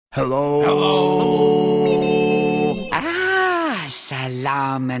Hello. Hello.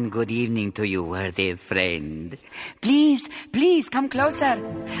 Salam and good evening to you, worthy friend. Please, come closer.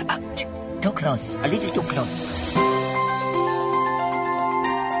 Too close, a little too close.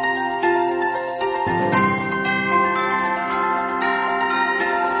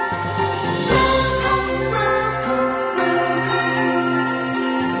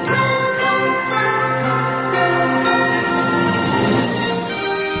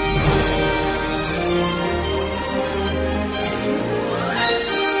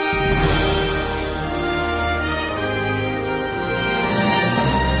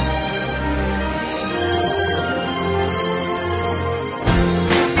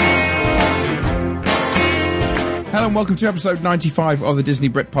 Hello and welcome to episode 95 of the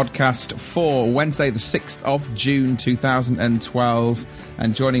Disneybrit podcast for Wednesday the 6th of June 2012.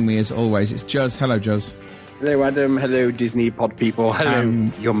 And joining me as always, it's Juz. Hello, Juz. Hello, Adam. Hello, Disney pod people.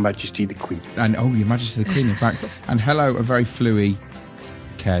 Hello, Your Majesty the Queen. And Your Majesty the Queen, in fact. And hello, a very fluey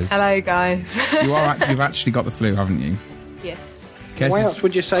Kez. Hello, guys. You've actually got the flu, haven't you? Yes. Kez Why else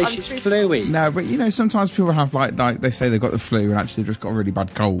would you say she's fluey? No, but you know, sometimes people have like they say they've got the flu and actually they've just got a really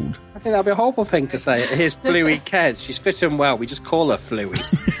bad cold. I think that'd be a horrible thing to say. Here's fluey Kez. She's fit and well. We just call her fluey.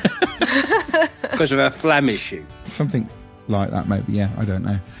 Because of her phlegm issue. Something like that, maybe, yeah, I don't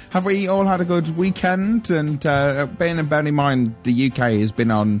know. Have we all had a good weekend? And bearing in mind the UK has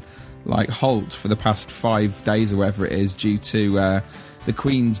been on like halt for the past 5 days or whatever it is due to the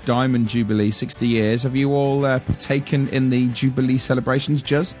Queen's Diamond Jubilee, 60 years. Have you all partaken in the Jubilee celebrations,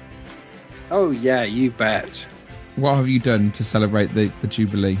 Juz? Oh, yeah, you bet. What have you done to celebrate the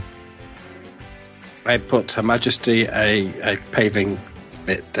Jubilee? I put Her Majesty a paving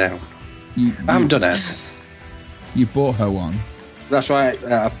bit down. I haven't done anything. You bought her one? That's right.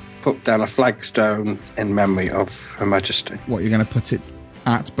 I've put down a flagstone in memory of Her Majesty. What, you're going to put it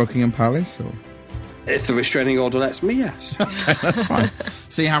at Buckingham Palace, or...? If the restraining order lets me, yes. Okay, that's fine.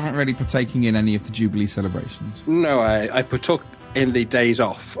 So you haven't really partaken in any of the Jubilee celebrations? No, I partook in the days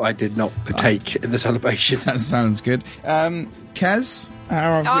off. I did not partake in the celebration. That sounds good. Kez?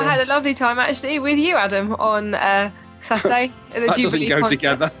 I had a lovely time, actually, with you, Adam, on Saturday at the that Jubilee doesn't go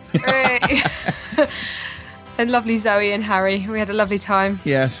concert. together. And lovely Zoe and Harry. We had a lovely time.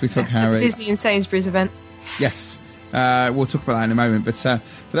 Yes, we took Harry. At the Disney and Sainsbury's event. Yes. We'll talk about that in a moment, but for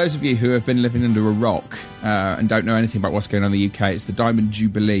those of you who have been living under a rock and don't know anything about what's going on in the UK, it's the Diamond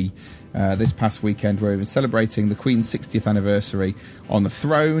Jubilee this past weekend, where we've been celebrating the Queen's 60th anniversary on the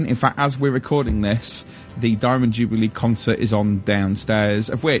throne. In fact, as we're recording this, the Diamond Jubilee concert is on downstairs,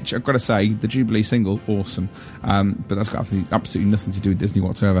 of which, I've got to say, the Jubilee single, awesome, but that's got absolutely nothing to do with Disney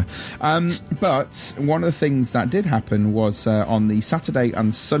whatsoever. But one of the things that did happen was on the Saturday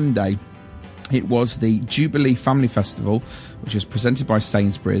and Sunday, it was the Jubilee Family Festival, which was presented by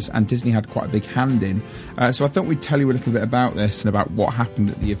Sainsbury's, and Disney had quite a big hand in. So I thought we'd tell you a little bit about this and about what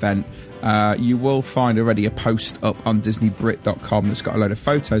happened at the event. You will find already a post up on Disneybrit.com that's got a load of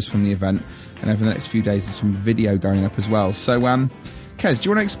photos from the event, and over the next few days there's some video going up as well. So, Kez, do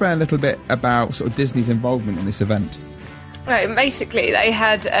you want to explain a little bit about sort of Disney's involvement in this event? Right, basically they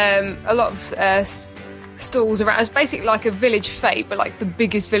had a lot of stalls around. It's basically like a village fete, but like the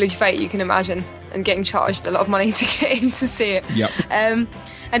biggest village fete you can imagine, and getting charged a lot of money to get in to see it. Yep. And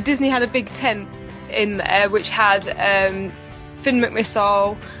Disney had a big tent in there which had Finn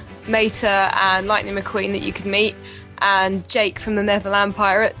McMissile, Mater and Lightning McQueen that you could meet, and Jake from the Netherland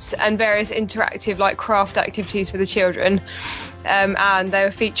Pirates, and various interactive like craft activities for the children. And they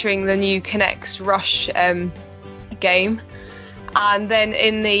were featuring the new Connects Rush game. And then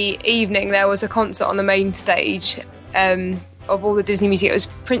in the evening there was a concert on the main stage of all the Disney music. It was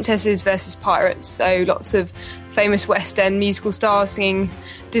princesses versus pirates, so lots of famous West End musical stars singing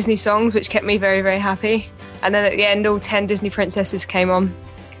Disney songs, which kept me very, very happy. And then at the end all 10 Disney princesses came on,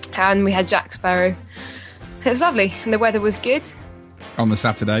 and we had Jack Sparrow. It was lovely, and the weather was good. On the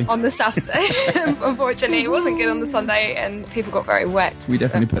Saturday? On the Saturday. Unfortunately, it wasn't good on the Sunday, and people got very wet. We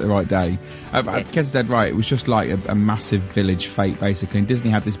definitely picked the right day. Kez is dead right. It was just like a massive village fete, basically. And Disney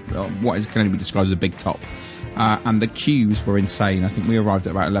had this, what is going to be described as a big top. And the queues were insane. I think we arrived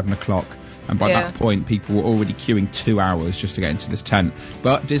at about 11 o'clock. And by that point, people were already queuing 2 hours just to get into this tent.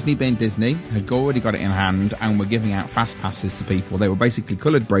 But Disney, being Disney, had already got it in hand and were giving out fast passes to people. They were basically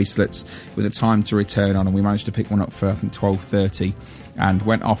coloured bracelets with a time to return on, and we managed to pick one up for, I think, 12:30. And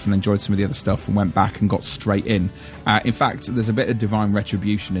went off and enjoyed some of the other stuff and went back and got straight in. In fact, there's a bit of divine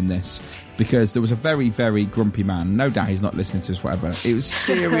retribution in this, because there was a very, very grumpy man. No doubt he's not listening to us, whatever. It was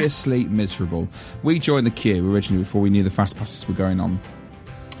seriously miserable. We joined the queue originally before we knew the fast passes were going on.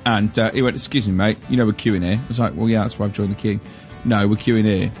 And he went, "Excuse me, mate, you know we're queuing here." I was like, "Well, yeah, that's why I've joined the queue." no, we're queuing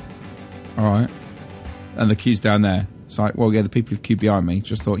here. All right. And the queue's down there. It's like, well, yeah, the people who've queued behind me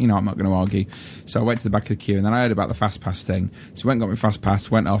just thought, I'm not going to argue. So I went to the back of the queue, and then I heard about the Fast Pass thing. So I went and got my Fast Pass,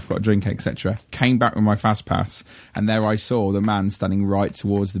 went off, got a drink, etc. Came back with my Fast Pass, and there I saw the man standing right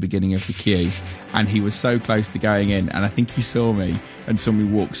towards the beginning of the queue. And he was so close to going in, and I think he saw me and saw me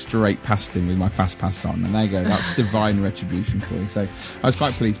walk straight past him with my Fast Pass on. And there you go, that's divine retribution for you. So I was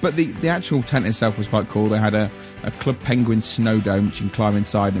quite pleased. But the actual tent itself was quite cool. They had a Club Penguin snow dome, which you can climb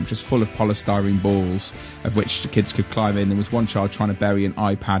inside, and it was just full of polystyrene balls, of which the kids could climb in. There was one child trying to bury an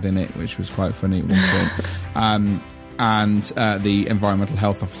iPad in it, which was quite funny at one point. And the environmental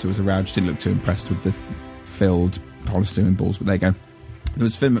health officer was around. She didn't look too impressed with the filled polystyrene balls, but there you go. There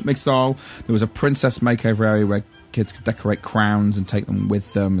was Finn McMissile. There was a princess makeover area where kids could decorate crowns and take them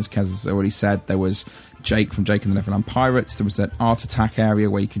with them, as Kaz has already said. There was Jake from Jake and the Neverland Pirates. There was that art attack area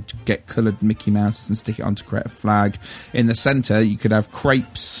where you could get coloured Mickey Mouses and stick it on to create a flag. In the centre, you could have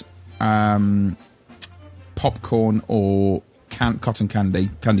crepes, popcorn, or cotton candy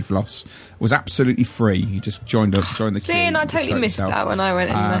floss. It was absolutely free. You just joined the queue. See, and I totally missed that when I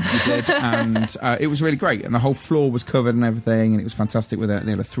went in there. You did, and it was really great. And the whole floor was covered and everything, and it was fantastic with it.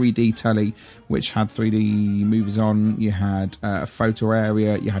 They had a 3D telly, which had 3D movies on. You had a photo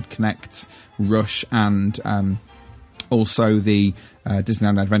area. You had Connect, Rush, and also the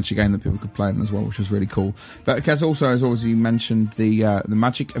Disneyland Adventure game that people could play on as well, which was really cool. But because also, as always, you mentioned the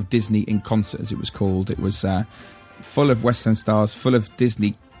Magic of Disney in Concert, as it was called. It was full of West End stars, full of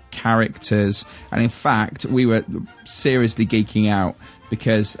Disney characters, and in fact we were seriously geeking out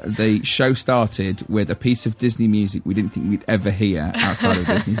because the show started with a piece of Disney music we didn't think we'd ever hear outside of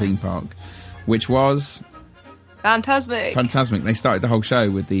a Disney theme park, which was Fantasmic. They started the whole show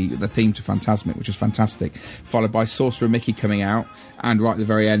with the theme to Fantasmic, which was fantastic, followed by Sorcerer Mickey coming out, and right at the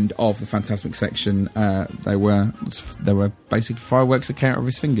very end of the Fantasmic section there were basically fireworks that came out of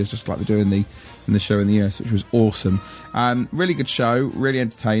his fingers, just like they do in the show in the US, which was awesome. Really good show, really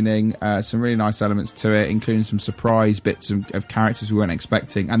entertaining, some really nice elements to it, including some surprise bits of characters we weren't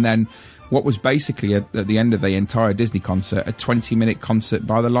expecting, and then what was basically at the end of the entire Disney concert, a 20-minute concert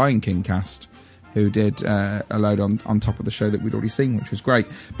by the Lion King cast, who did a load on top of the show that we'd already seen, which was great.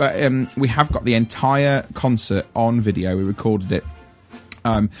 But we have got the entire concert on video. We recorded it.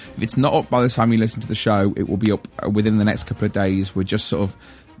 If it's not up by the time you listen to the show, it will be up within the next couple of days. We're just sort of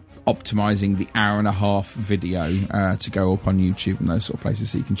optimising the hour-and-a-half video to go up on YouTube and those sort of places,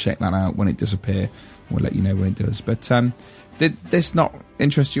 so you can check that out when it does appear. We'll let you know when it does. But did this not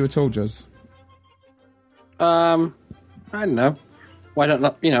interest you at all, Juz? I don't know. Why don't,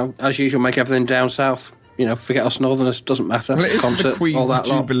 as usual, make everything down south? Forget us northerners, doesn't matter. Well, it is concert, the Queen's all that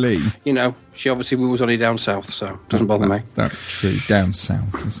Jubilee. Lot. She obviously was only down south, so it doesn't bother me. That's true, down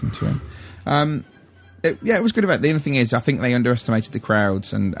south, listen to him. It was a good event. The only thing is, I think they underestimated the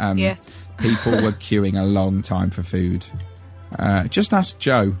crowds, and yes. People were queuing a long time for food. Just ask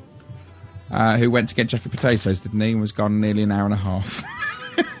Joe, who went to get jacket potatoes, didn't he? And was gone nearly an hour and a half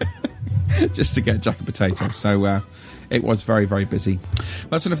just to get jacket potatoes. So it was very, very busy.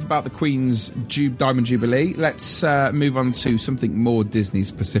 That's enough about the Queen's Diamond Jubilee. Let's move on to something more Disney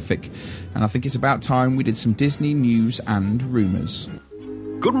specific. And I think it's about time we did some Disney news and rumours.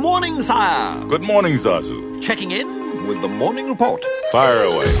 Good morning, sire. Good morning, Zazu. Checking in with the morning report. Fire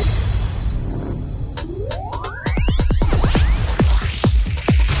away.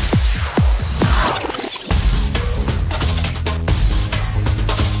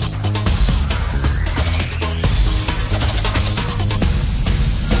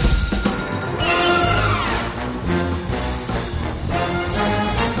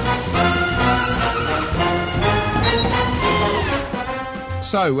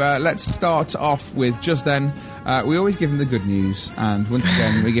 So let's start off with just then. We always give him the good news, and once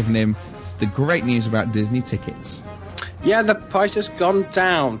again we're giving him the great news about Disney tickets. Yeah, the price has gone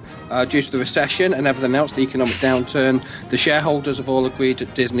down due to the recession and everything else, the economic downturn. The shareholders have all agreed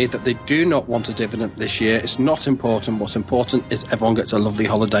at Disney that they do not want a dividend this year. It's not important. What's important is everyone gets a lovely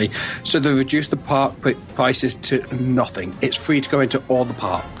holiday. So they reduced the park prices to nothing. It's free to go into all the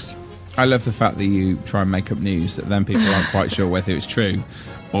parks. I love the fact that you try and make up news that then people aren't quite sure whether it's true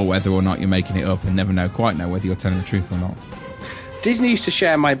or whether or not you're making it up and never quite know whether you're telling the truth or not. Disney used to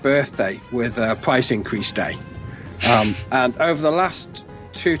share my birthday with Price Increase Day. And over the last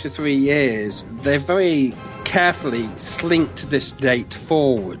 2 to 3 years, they've very carefully slinked this date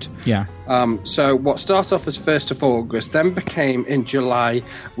forward. Yeah. So what started off as 1st of August, then became in July,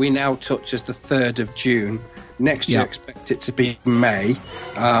 we now touch as the 3rd of June. Next year, expect it to be May.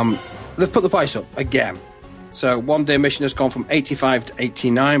 They've put the price up again. So one-day admission has gone from $85 to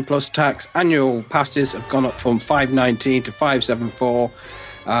 $89 plus tax. Annual passes have gone up from $519 to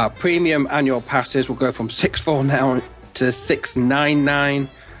 $574. Premium annual passes will go from $649 now to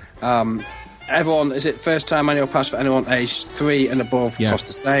 $699. Everyone, is it first-time annual pass for anyone aged 3 and above? Yeah. Cost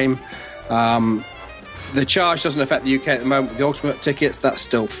the same. The charge doesn't affect the UK at the moment with the ultimate tickets. That's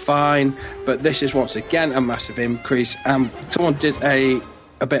still fine. But this is, once again, a massive increase. Someone did a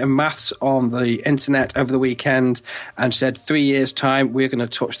bit of maths on the internet over the weekend and said 3 years' time, we're going to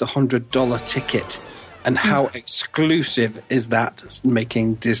touch the $100 ticket. And how exclusive is that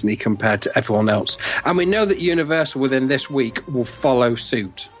making Disney compared to everyone else? And we know that Universal within this week will follow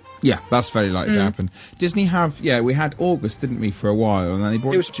suit. Yeah, that's very likely to happen. Disney we had August, didn't we, for a while, and then they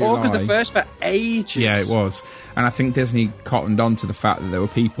brought It was July. August the 1st for ages. Yeah, it was. And I think Disney cottoned on to the fact that there were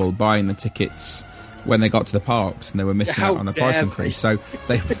people buying the tickets when they got to the parks and they were missing out on the price increase. So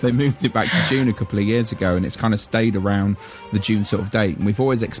they moved it back to June a couple of years ago, and it's kind of stayed around the June sort of date. And we've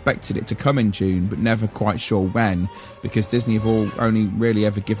always expected it to come in June, but never quite sure when, because Disney have only really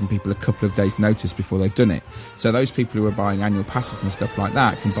ever given people a couple of days' notice before they've done it. So those people who are buying annual passes and stuff like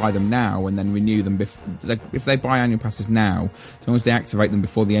that can buy them now and then renew them. If they buy annual passes now, as long as they activate them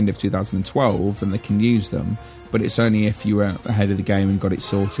before the end of 2012, then they can use them. But it's only if you were ahead of the game and got it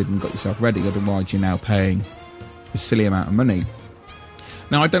sorted and got yourself ready. Otherwise, you're now paying a silly amount of money.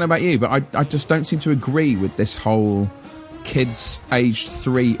 Now, I don't know about you, but I just don't seem to agree with this whole kids aged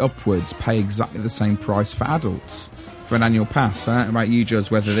 3 upwards pay exactly the same price for adults for an annual pass. I don't know about you,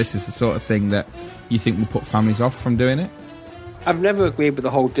 Juz, whether this is the sort of thing that you think will put families off from doing it. I've never agreed with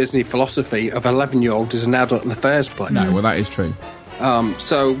the whole Disney philosophy of 11-year-old as an adult in the first place. No, well, that is true.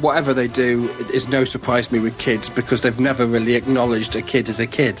 So whatever they do, it is no surprise to me with kids, because they've never really acknowledged a kid as a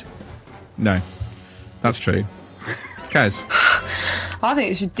kid. No, that's true. Kaz? I think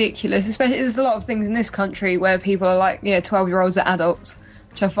it's ridiculous, especially there's a lot of things in this country where people are like, 12-year-olds are adults,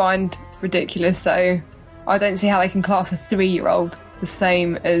 which I find ridiculous. So I don't see how they can class a 3-year-old the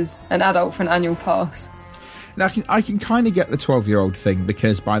same as an adult for an annual pass. Now, I can kind of get the 12-year-old thing,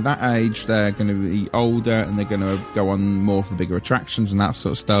 because by that age they're going to be older and they're going to go on more of the bigger attractions and that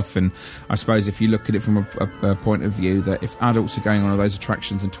sort of stuff. And I suppose if you look at it from a point of view that if adults are going on all those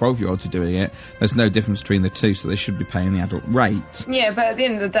attractions and 12-year-olds are doing it, there's no difference between the two, so they should be paying the adult rate. Yeah, but at the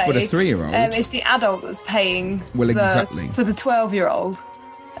end of the day, but a 3-year-old, it's the adult that's paying for the 12-year-old.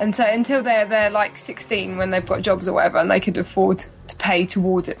 And so until they're like 16, when they've got jobs or whatever, and they could afford to pay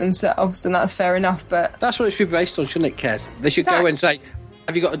towards it themselves, then that's fair enough. But that's what it should be based on, shouldn't it, Kez? They should go and say,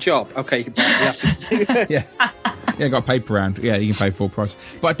 have you got a job? Okay, you can pay. Yeah. Yeah, got a paper round. Yeah, you can pay full price.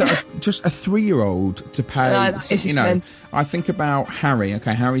 But just a 3-year-old to pay. No, I think about Harry.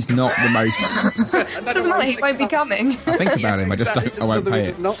 Okay, Harry's not the most. It doesn't matter. He won't be coming. I think about him. I just I won't pay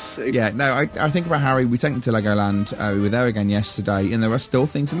it. Not to. Yeah, no. I think about Harry. We take him to Legoland. We were there again yesterday, and there are still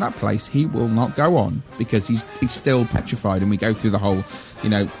things in that place he will not go on because he's still petrified. And we go through the whole.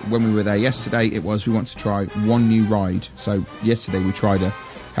 When we were there yesterday, we want to try one new ride. So yesterday we tried a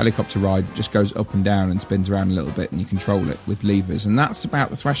helicopter ride that just goes up and down and spins around a little bit, and you control it with levers, and that's about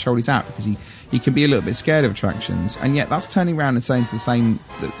the threshold he's at, because he can be a little bit scared of attractions, and yet that's turning around and saying to the same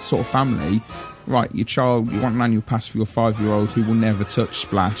sort of family, right, your child, you want an annual pass for your 5-year-old who will never touch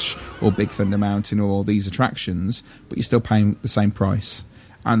Splash or Big Thunder Mountain or all these attractions, but you're still paying the same price.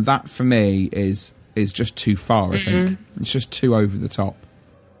 And that for me is just too far. I think it's just too over the top,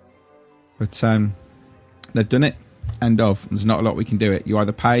 but they've done it. End of. There's not a lot we can do it. You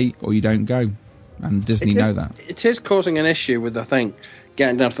either pay or you don't go, and Disney know that. It is causing an issue with, I think,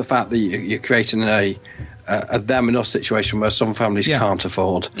 getting down to the fact that you're creating a them and us situation where some families can't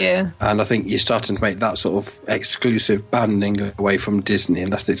afford. Yeah. And I think you're starting to make that sort of exclusive banding away from Disney,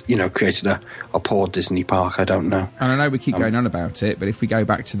 unless they've created a poor Disney park. I don't know. And I know we keep going on about it, but if we go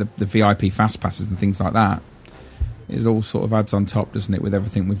back to the VIP fast passes and things like that, it all sort of adds on top, doesn't it, with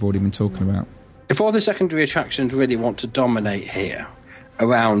everything we've already been talking about. If all the secondary attractions really want to dominate here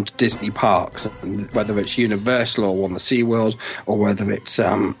around Disney parks, whether it's Universal or one, the SeaWorld, or whether it's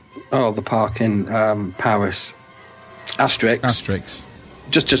the park in Paris, Asterix.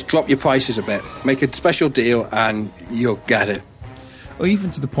 Just drop your prices a bit, make a special deal, and you'll get it. Or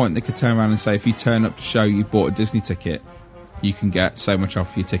even to the point they could turn around and say, if you turn up to show you bought a Disney ticket, you can get so much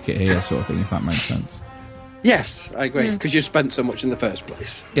off your ticket here, sort of thing, if that makes sense. Yes, I agree, because you've spent so much in the first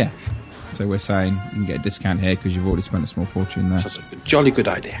place. Yeah. So we're saying you can get a discount here because you've already spent a small fortune there. That's a jolly good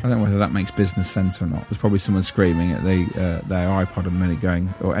idea. I don't know whether that makes business sense or not. There's probably someone screaming at their iPod a minute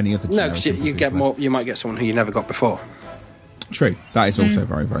going, or any other. No, because you get more. You might get someone who you never got before. True. That is also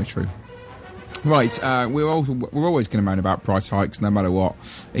very, very true. Right, we're always going to moan about price hikes no matter what,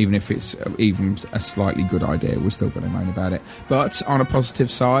 even if it's even a slightly good idea, we're still going to moan about it. But on a positive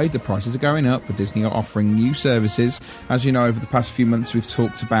side, the prices are going up, but Disney are offering new services. As you know, over the past few months we've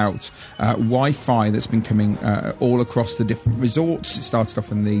talked about Wi-Fi that's been coming all across the different resorts. It started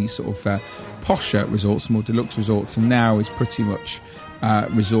off in the sort of posher resorts, more deluxe resorts, and now is pretty much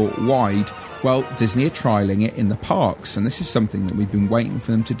resort-wide. Well, Disney are trialling it in the parks, and this is something that we've been waiting for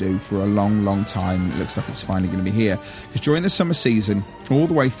them to do for a long, long time. It looks like it's finally going to be here. Because during the summer season, all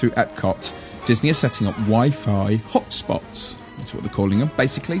the way through Epcot, Disney are setting up Wi-Fi hotspots. That's what they're calling them.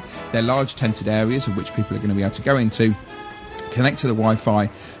 Basically, they're large tented areas of which people are going to be able to go into, connect to the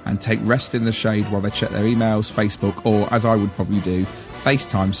Wi-Fi, and take rest in the shade while they check their emails, Facebook, or, as I would probably do,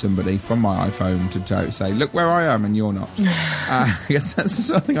 FaceTime somebody from my iPhone to say, look where I am and you're not. I guess that's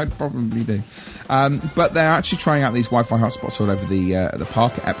something I'd probably do. But they're actually trying out these Wi-Fi hotspots all over the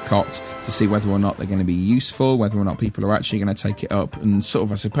park at Epcot to see whether or not they're going to be useful, whether or not people are actually going to take it up, and sort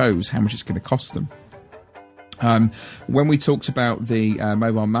of, I suppose, how much it's going to cost them. When we talked about the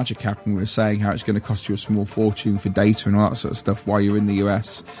mobile Magic app, and we were saying how it's going to cost you a small fortune for data and all that sort of stuff while you're in the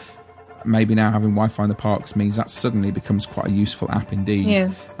US, maybe now having Wi-Fi in the parks means that suddenly becomes quite a useful app indeed.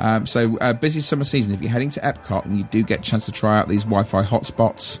 Yeah. So busy summer season, if you're heading to Epcot and you do get a chance to try out these Wi-Fi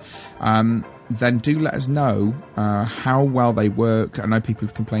hotspots, then do let us know how well they work. I know people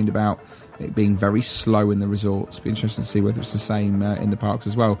have complained about it being very slow in the resorts. It'll be interesting to see whether it's the same in the parks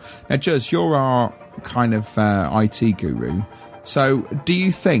as well. Now, Juz, you're our kind of IT guru. So do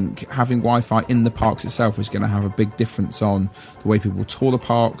you think having Wi-Fi in the parks itself is going to have a big difference on the way people tour the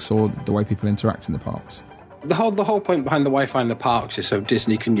parks or the way people interact in the parks? The whole point behind the Wi-Fi in the parks is so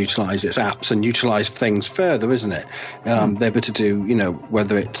Disney can utilise its apps and utilise things further, isn't it? They're able to do,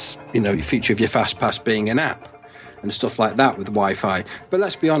 whether it's, your feature of your Fast Pass being an app and stuff like that with Wi-Fi. But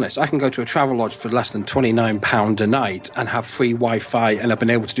let's be honest, I can go to a travel lodge for less than £29 a night and have free Wi-Fi, and I've been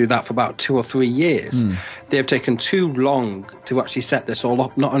able to do that for about 2 or 3 years. They have taken too long to actually set this all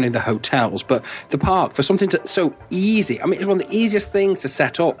up, not only the hotels, but the park, for something so easy. I mean, it's one of the easiest things to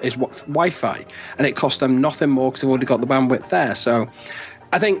set up is Wi-Fi, and it costs them nothing more because they've already got the bandwidth there. So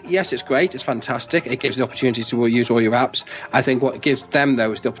I think, yes, it's great, it's fantastic, it gives the opportunity to use all your apps. I think what it gives them,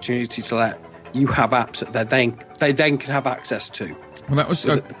 though, is the opportunity to let you have apps that they then can have access to. Well, that was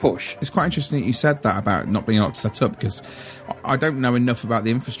the push. It's quite interesting that you said that about not being able to set up, because I don't know enough about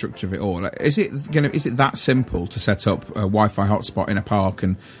the infrastructure of it all. Is it that simple to set up a Wi-Fi hotspot in a park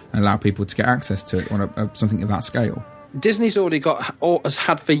and allow people to get access to it on something of that scale? Disney's already got, or has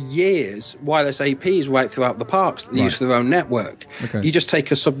had for years, wireless APs right throughout the parks that they use for their own network. Okay. You just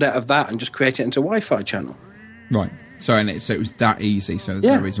take a subnet of that and just create it into a Wi-Fi channel. Right. So it was that easy, so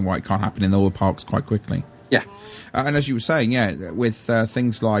there's no reason why it can't happen in all the parks quite quickly. Yeah. And as you were saying, with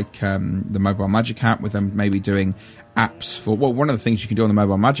things like the Mobile Magic app, with them maybe doing apps for... Well, one of the things you can do on the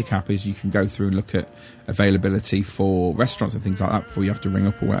Mobile Magic app is you can go through and look at availability for restaurants and things like that before you have to ring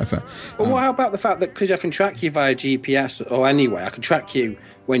up or whatever. Well, how about the fact that because I can track you via GPS or anyway, I can track you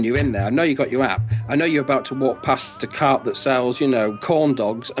when you're in there. I know you got your app. I know you're about to walk past a cart that sells, corn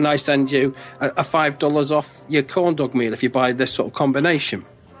dogs, and I send you a $5 off your corn dog meal if you buy this sort of combination.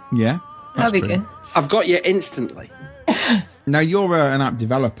 Yeah, that'd be good. I've got you instantly. Now, you're an app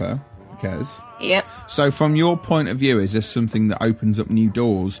developer, Kez. Yep. So from your point of view, is this something that opens up new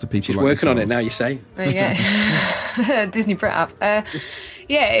doors to people? She's like working yourselves? on it now, you say. There you go. Disneybrit app.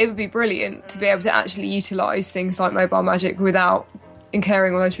 Yeah, it would be brilliant to be able to actually utilise things like Mobile Magic without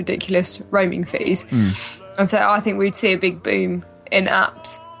incurring all those ridiculous roaming fees. And so I think we'd see a big boom in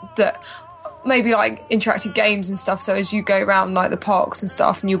apps that maybe like interactive games and stuff, so as you go around like the parks and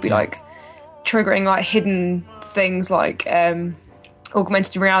stuff, and you'll be like triggering like hidden things like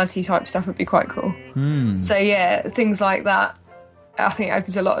augmented reality type stuff would be quite cool. So yeah, things like that I think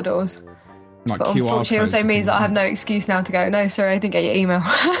opens a lot of doors. Like but QR unfortunately, it also means that I have no excuse now to go, no, sorry, I didn't get your email.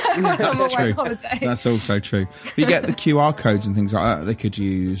 That's true. That's also true. You get the QR codes and things like that they could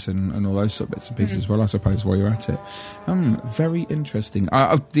use and all those sort of bits and pieces as well, I suppose, while you're at it. Very interesting.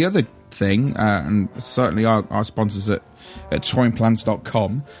 The other thing, and certainly our sponsors at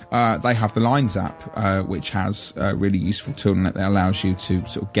touringplans.com, they have the Lines app, which has a really useful tool in it that allows you to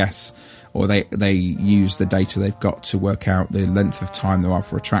sort of guess, or they use the data they've got to work out the length of time there are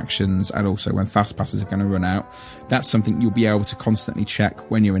for attractions, and also when fast passes are going to run out. That's something you'll be able to constantly check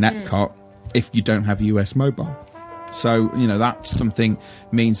when you're in Epcot if you don't have US mobile. So, that's something,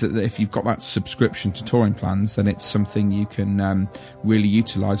 means that if you've got that subscription to Touring Plans, then it's something you can really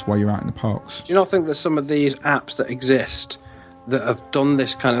utilise while you're out in the parks. Do you not think that some of these apps that exist that have done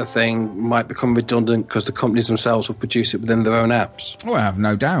this kind of thing might become redundant because the companies themselves will produce it within their own apps. Oh, I have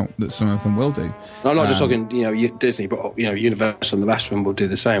no doubt that some of them will do. I'm not just talking, Disney, but Universal and the rest of them will do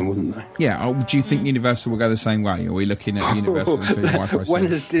the same, wouldn't they? Yeah. Do you think Universal will go the same way? Are we looking at Universal including Wi-Fi? When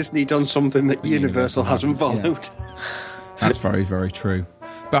has Disney done something that Universal hasn't followed? Yeah. That's very, very true.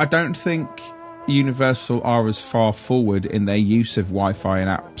 But I don't think Universal are as far forward in their use of Wi-Fi and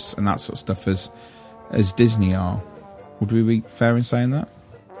apps and that sort of stuff as Disney are. Would we be fair in saying that?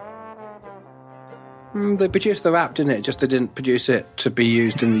 They produced their app, didn't it? Just they didn't produce it to be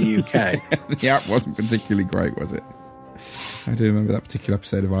used in the UK. The app wasn't particularly great, was it? I do remember that particular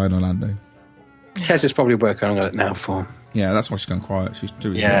episode of Iron Orlando. Kez is probably working on it now for him. Yeah, that's why she's gone quiet. She's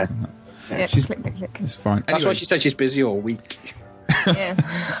doing Yeah, she's click. It's fine. That's Anyway, why she said she's busy all week. Yeah,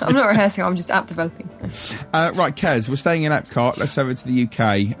 I'm not rehearsing. I'm just app developing. right, Kez, we're staying in Epcot. Let's over to the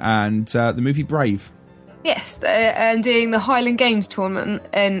UK and the movie Brave. Yes, they're doing the Highland Games tournament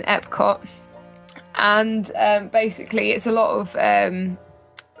in Epcot, and basically it's a lot of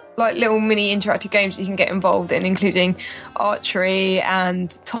like little mini interactive games that you can get involved in, including archery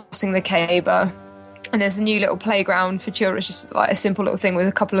and tossing the caber. And there's a new little playground for children. It's just like a simple little thing with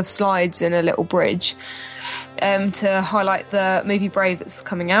a couple of slides and a little bridge to highlight the movie Brave that's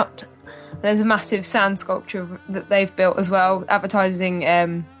coming out. There's a massive sand sculpture that they've built as well, advertising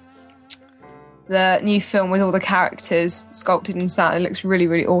the new film with all the characters sculpted in sand. It looks really,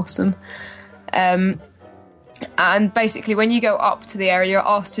 really awesome. And basically, when you go up to the area, you're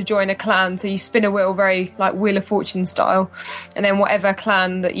asked to join a clan. So you spin a wheel, very like Wheel of Fortune style, and then whatever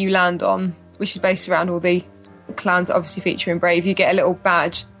clan that you land on, which is based around all the clans that obviously feature in Brave, you get a little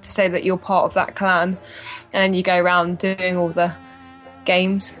badge to say that you're part of that clan, and then you go around doing all the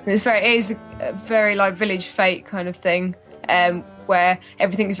games. And it is a very like Village Fate kind of thing, where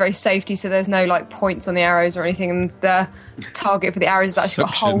everything is very safety, so there's no like points on the arrows or anything, and the target for the arrows has actually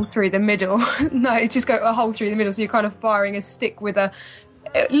got a hole through the middle. No, it's just got a hole through the middle, so you're kind of firing a stick with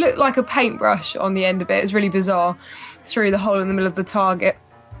it looked like a paintbrush on the end of it. It's really bizarre, through the hole in the middle of the target.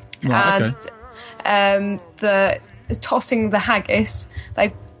 Right, and the tossing the haggis,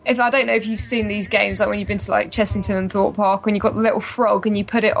 I don't know if you've seen these games, like when you've been to like Chessington and Thorpe Park, when you've got the little frog and you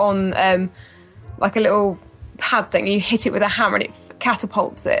put it on like a little pad thing, you hit it with a hammer and it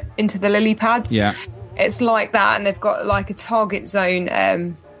catapults it into the lily pads. Yeah, it's like that, and they've got like a target zone.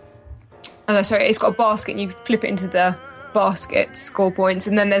 It's got a basket, and you flip it into the basket to score points,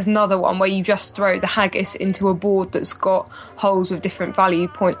 and then there's another one where you just throw the haggis into a board that's got holes with different value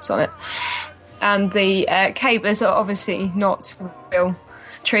points on it. And the cabers are obviously not real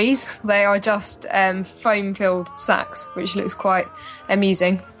trees; they are just foam-filled sacks, which looks quite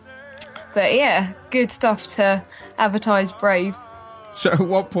amusing. But yeah, good stuff to advertise Brave. So at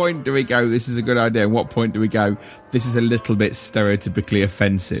what point do we go, this is a good idea, and what point do we go, this is a little bit stereotypically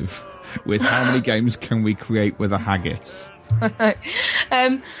offensive, with how many games can we create with a haggis?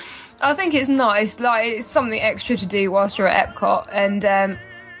 I think it's nice, like it's something extra to do whilst you're at Epcot, and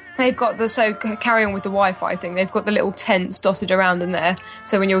they've got carry on with the Wi-Fi thing, they've got the little tents dotted around in there,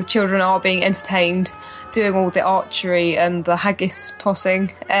 so when your children are being entertained, doing all the archery and the haggis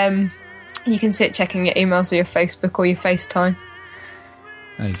tossing, you can sit checking your emails or your Facebook or your FaceTime.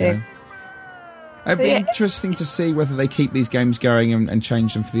 There you go. It'd be interesting to see whether they keep these games going and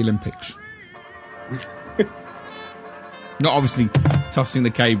change them for the Olympics. Not obviously tossing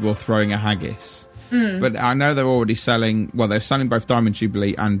the cable or throwing a haggis. But I know they're already selling... Well, they're selling both Diamond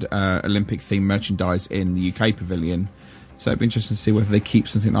Jubilee and Olympic-themed merchandise in the UK pavilion. So it'd be interesting to see whether they keep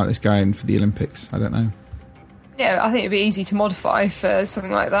something like this going for the Olympics. I don't know. Yeah, I think it'd be easy to modify for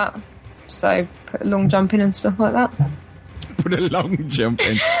something like that. So put a long jump in and stuff like that. Put a long jump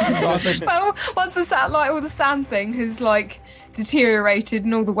in. Well, once all the sand thing has like deteriorated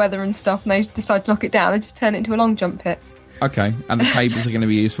and all the weather and stuff, and they decide to knock it down, they just turn it into a long jump pit. Okay, and the cables are going to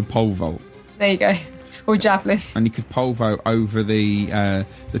be used for pole vault. There you go, or javelin. And you could pole vault over the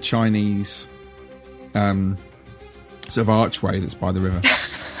Chinese sort of archway that's by the river.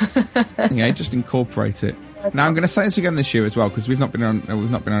 Yeah, just incorporate it. Now I'm going to say this again this year as well, because we've not been on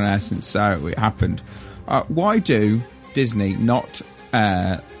air since it happened. Why do Disney not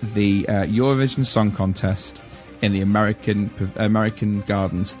the Eurovision Song Contest in the American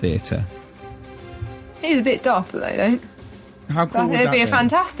Gardens Theatre? It's a bit daft that they don't. How cool would that be? It'd be a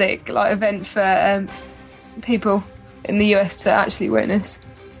fantastic event for people in the US to actually witness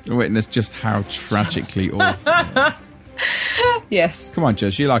just how tragically awful. Yes. Come on,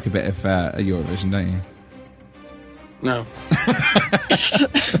 Judge, you like a bit of Eurovision, don't you? No.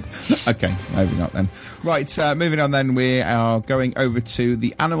 Okay, maybe not then. Right, moving on then, we are going over to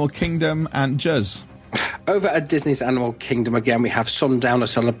the Animal Kingdom and Juz. Over at Disney's Animal Kingdom, again, we have Sundowner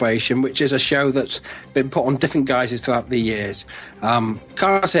Celebration, which is a show that's been put on different guises throughout the years.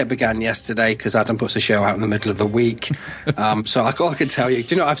 Can't say it began yesterday because Adam puts the show out in the middle of the week. So all I can tell you,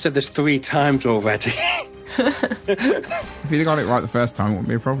 do you know, I've said this 3 times already. If you'd have got it right the first time, it wouldn't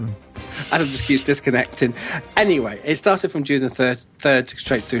be a problem. Adam just keeps disconnecting. Anyway, it started from June the 3rd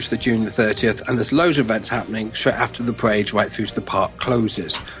straight through to June the 30th, and there's loads of events happening straight after the parade right through to the park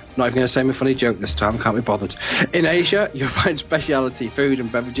closes. Not even going to say my funny joke this time, can't be bothered. In Asia, you'll find specialty food and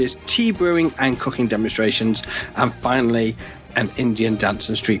beverages, tea brewing and cooking demonstrations, and finally, an Indian dance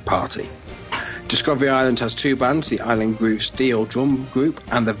and street party. Discovery Island has 2 bands, the Island Groove Steel Drum Group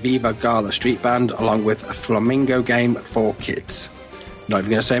and the Viva Gala Street Band, along with a flamingo game for kids. Not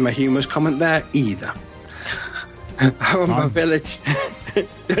even going to say my humorous comment there either. Harumba Village. The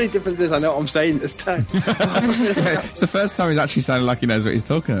only difference is I know what I'm saying this time. It's the first time he's actually sounded like he knows what he's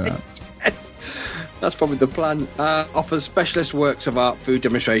talking about. Yes, that's probably the plan. Offers specialist works of art food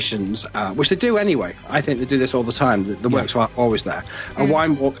demonstrations, which they do anyway. I think they do this all the time. The works of art are always there. A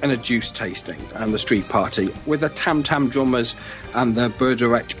wine walk and a juice tasting and the street party with the Tam Tam drummers and the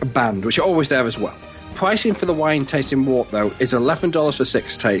Bergerac band, which are always there as well. Pricing for the wine tasting walk, though, is $11 for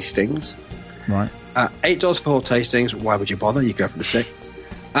 6 tastings. Right. $8 for 4 tastings. Why would you bother? You go for the 6th.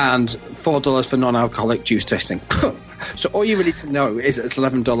 And $4 for non-alcoholic juice tasting. So all you really need to know is it's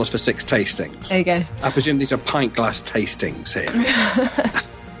 $11 for 6 tastings. There you go. I presume these are pint glass tastings here.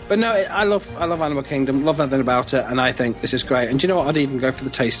 But no, I love Animal Kingdom. Love everything about it, and I think this is great. And do you know what? I'd even go for the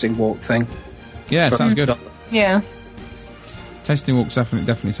tasting walk thing. Yeah, sounds good. Yeah. Tasting walk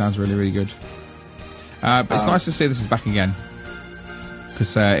definitely sounds really, really good. But it's nice to see this is back again,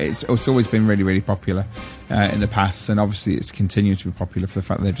 because it's always been really, really popular in the past, and obviously it's continued to be popular for the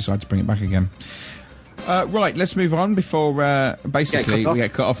fact that they've decided to bring it back again. Right, let's move on before basically we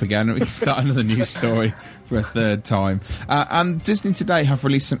get cut off again and we can start another news story for a 3rd time. And Disney today have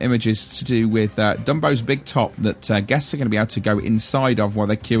released some images to do with Dumbo's Big Top that guests are going to be able to go inside of while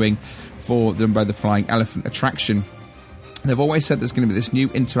they're queuing for Dumbo the Flying Elephant attraction. They've always said there's going to be this new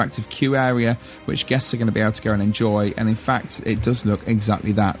interactive queue area which guests are going to be able to go and enjoy, and in fact it does look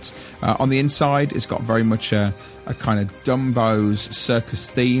exactly that. On the inside it's got very much a kind of Dumbo's circus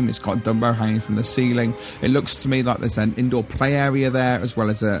theme. It's got Dumbo hanging from the ceiling. It looks to me like there's an indoor play area there, as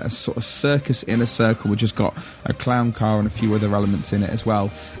well as a sort of circus inner circle which has got a clown car and a few other elements in it as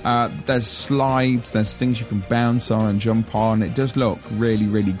well. There's slides, there's things you can bounce on and jump on. It does look really,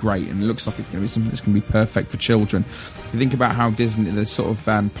 really great, and it looks like it's going to be something that's going to be perfect for children. If you think about how Disney, the sort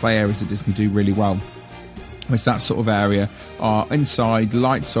of play areas that Disney do really well, it's that sort of area, are inside,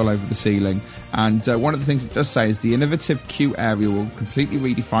 lights all over the ceiling. And one of the things it does say is the innovative queue area will completely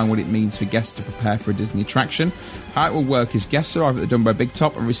redefine what it means for guests to prepare for a Disney attraction. How it will work is guests arrive at the Dumbo Big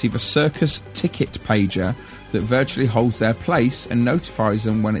Top and receive a circus ticket pager that virtually holds their place and notifies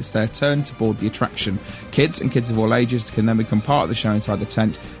them when it's their turn to board the attraction. Kids and kids of all ages can then become part of the show inside the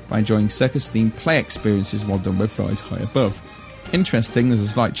tent by enjoying circus-themed play experiences while Dumbo flies high above. Interesting, there's a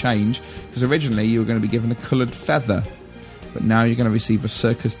slight change, because originally you were going to be given a coloured feather, but now you're going to receive a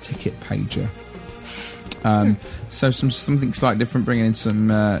circus ticket pager. So something slightly different, bringing in some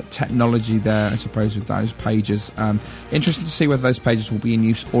technology there, I suppose, with those pages. Interesting to see whether those pages will be in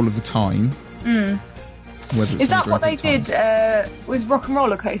use all of the time. Is that what they did with Rock and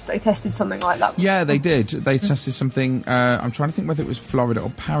Roller Coaster? They tested something like that before? Yeah, they did. They tested something. I'm trying to think whether it was Florida or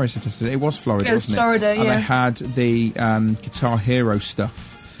Paris they tested it. It was Florida, wasn't it? Florida, yeah. And they had the Guitar Hero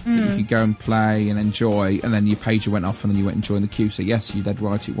stuff that you could go and play and enjoy, and then your pager went off and then you went and joined the queue. So yes, you're dead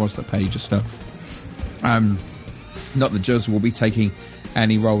right, it was the pager stuff. Not that Juz will be taking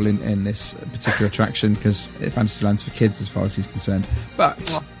any role in this particular attraction, because Fantasyland's for kids as far as he's concerned.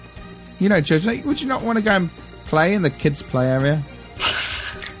 But... You know, Judge, would you not want to go and play in the kids' play area?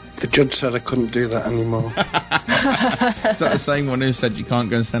 The judge said I couldn't do that anymore. Is that the same one who said you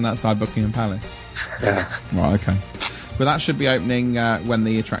can't go and stand outside Buckingham Palace? Yeah. Right, okay. But that should be opening when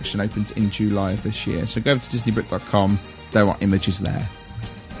the attraction opens in July of this year. So go over to Disneybrit.com. There are images there.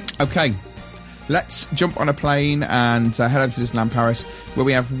 Okay. Let's jump on a plane and head over to Disneyland Paris, where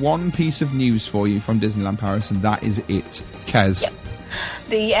we have one piece of news for you from Disneyland Paris, and that is it. Kez. Yep.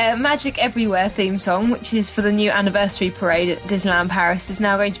 The Magic Everywhere theme song, which is for the new anniversary parade at Disneyland Paris, is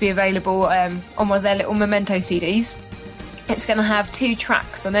now going to be available on one of their little memento CDs. It's going to have 2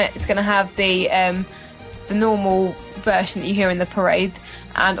 tracks on it. It's going to have the normal version that you hear in the parade,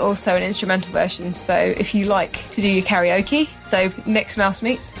 and also an instrumental version. So if you like to do your karaoke, so next Mouse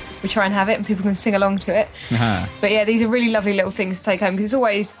Meets, we try and have it and people can sing along to it. But yeah, these are really lovely little things to take home, because it's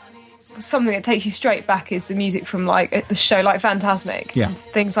always something that takes you straight back is the music from like the show like Fantasmic and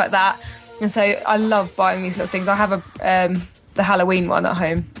things like that. And so I love buying these little things. I have the Halloween one at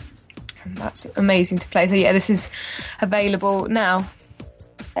home, and that's amazing to play. So yeah, this is available now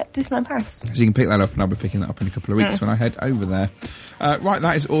at Disneyland Paris. So you can pick that up, and I'll be picking that up in a couple of weeks when I head over there. Right,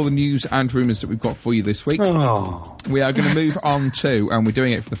 that is all the news and rumours that we've got for you this week. Oh. We are going to move on to, and we're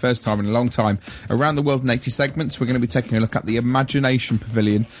doing it for the first time in a long time, Around the World in 80 segments. We're going to be taking a look at the Imagination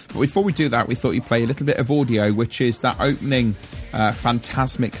Pavilion. But before we do that, we thought you'd play a little bit of audio, which is that opening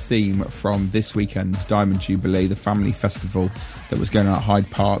phantasmic theme from this weekend's Diamond Jubilee, the family festival that was going on at Hyde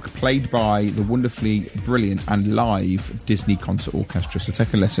Park, played by the wonderfully brilliant and live Disney Concert Orchestra. So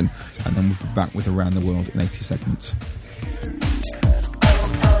take a listen, and then we'll be back with Around the World in 80 segments.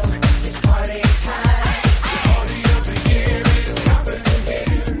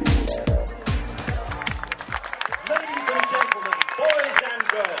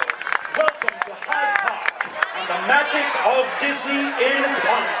 Of Disney in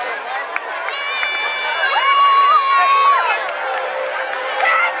concert.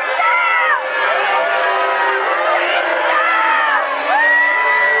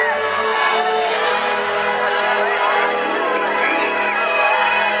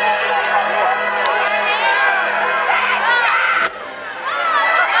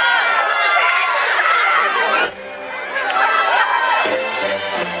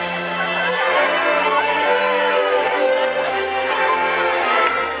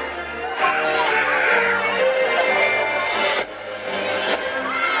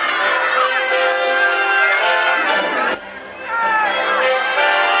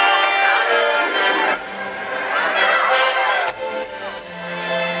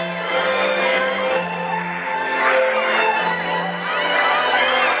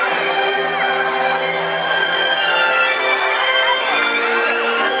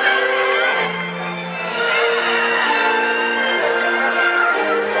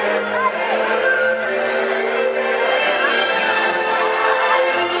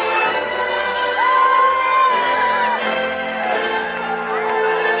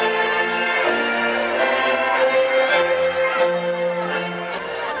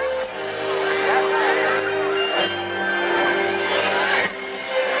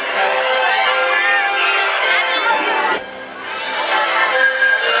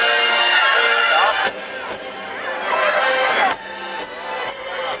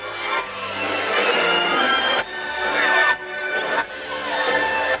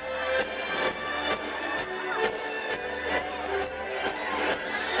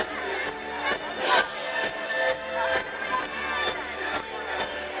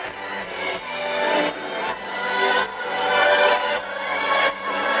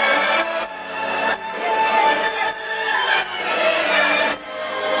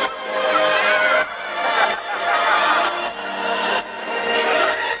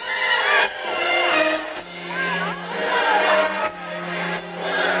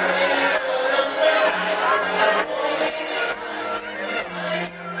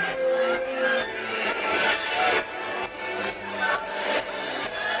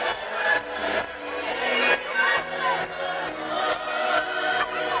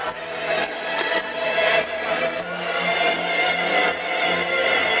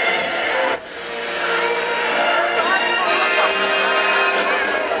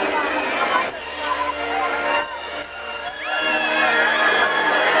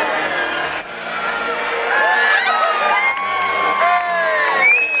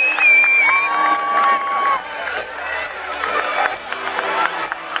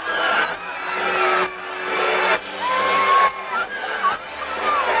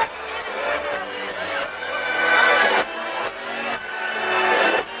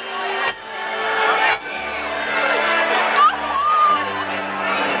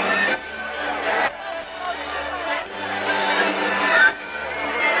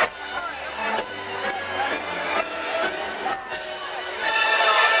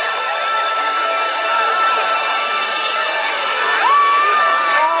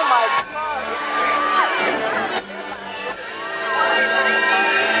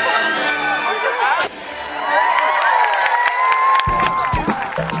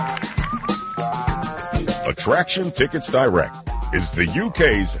 Attraction Tickets Direct is the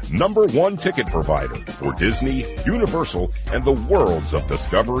UK's #1 ticket provider for Disney, Universal, and the worlds of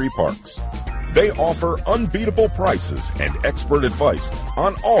Discovery parks. They offer unbeatable prices and expert advice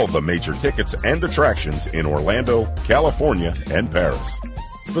on all the major tickets and attractions in Orlando, California, and Paris.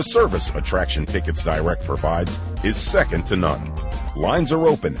 The service Attraction Tickets Direct provides is second to none. Lines are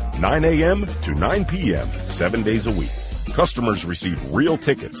open 9 a.m. to 9 p.m. 7 days a week. Customers receive real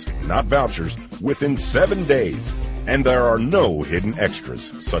tickets, not vouchers, within 7 days. And there are no hidden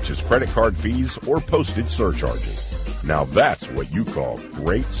extras, such as credit card fees or postage surcharges. Now that's what you call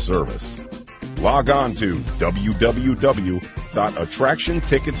great service. Log on to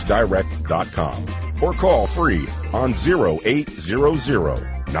www.attractionticketsdirect.com or call free on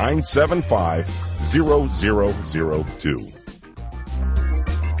 0800-975-0002.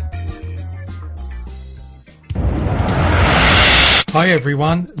 Hi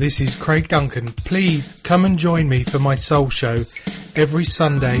everyone, this is Craig Duncan. Please come and join me for my soul show every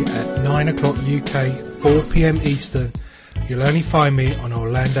Sunday at 9 o'clock UK, 4 p.m. Eastern. You'll only find me on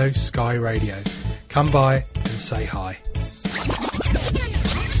Orlando Sky Radio. Come by and say hi.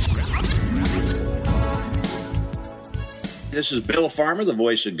 This is Bill Farmer, the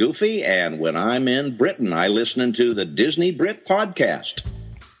voice of Goofy, and when I'm in Britain, I listen to the Disneybrit podcast.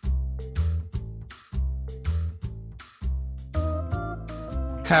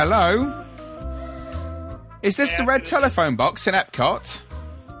 Hello? Is this the red telephone box in Epcot?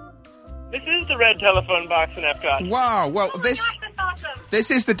 This is the red telephone box in Epcot. Wow, well, this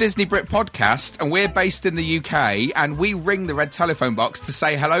is the Disneybrit podcast, and we're based in the UK, and we ring the red telephone box to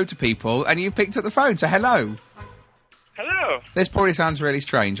say hello to people, and you picked up the phone, so hello. Hello. This probably sounds really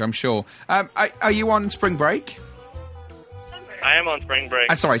strange, I'm sure. Are you on spring break? I am on spring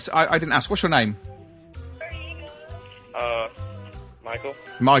break. I'm sorry, I didn't ask. What's your name? Michael.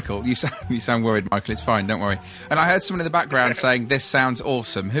 Michael, you sound worried, Michael. It's fine, don't worry. And I heard someone in the background saying, "This sounds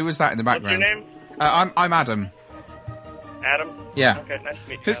awesome." Who was that in the background? What's your name? I'm Adam. Adam? Yeah. Okay, nice to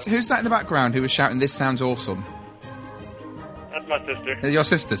meet you. Who's that in the background who was shouting, "This sounds awesome"? That's my sister. Your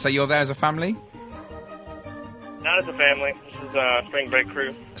sister. So you're there as a family? Not as a family. This is spring break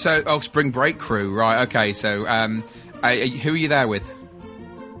crew. So, spring break crew, right? Okay. So, who are you there with?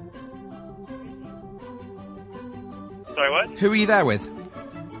 Sorry, what? Who are you there with?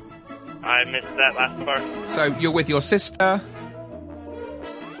 I missed that last part. So you're with your sister?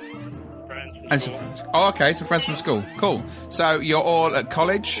 Friends from And school. some friends. Oh, okay, some friends from school. Cool. So you're all at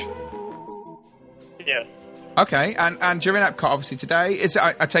college? Yeah. Okay, and you're in Epcot obviously today.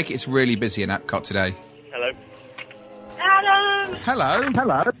 I take it it's really busy in Epcot today. Hello. Adam! Hello.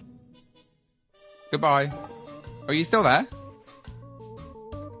 Hello. Goodbye. Are you still there?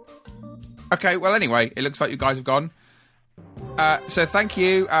 Okay, well anyway, it looks like you guys have gone. So thank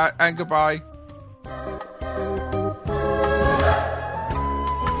you, and goodbye.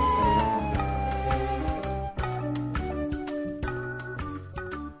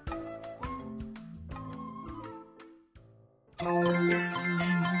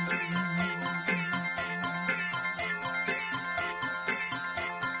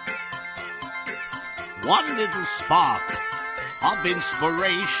 One little spark of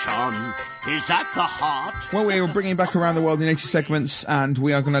inspiration is at the heart. Well, we're bringing back Around the World in 80 segments, and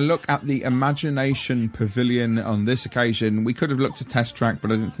we are going to look at the Imagination Pavilion on this occasion. We could have looked at Test Track, but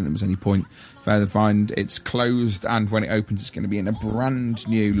I don't think there was any point further find. It's closed, and when it opens, it's going to be in a brand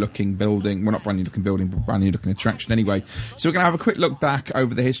new looking building. Well, not brand new looking building, but brand new looking attraction anyway. So we're going to have a quick look back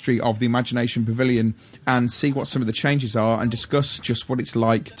over the history of the Imagination Pavilion and see what some of the changes are and discuss just what it's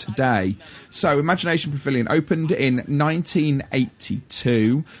like today. So Imagination Pavilion opened in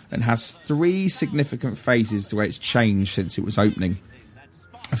 1982 and has three significant phases to where it's changed since it was opening.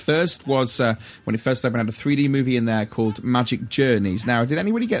 The first was when it first opened, had a 3D movie in there called Magic Journeys. Now, did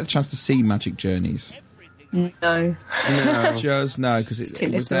anybody get the chance to see Magic Journeys? No. Just no, because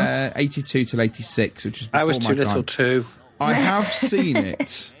it was there 82 till 86, which was before I was my too time. little too. I have seen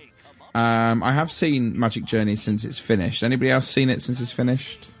it. I have seen Magic Journeys since it's finished. Anybody else seen it since it's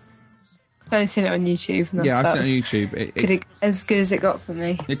finished? I've only seen it on YouTube. And Yeah, I've seen it on YouTube. As good as it got for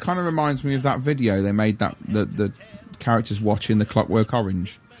me. It kind of reminds me of that video they made that the characters watching the Clockwork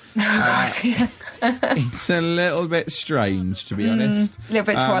Orange. It's a little bit strange, to be honest. A little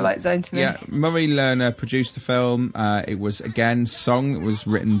bit Twilight Zone to me. Yeah, Murray Lerner produced the film. It was, again, song that was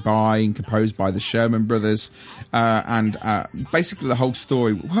written by and composed by the Sherman Brothers. And basically the whole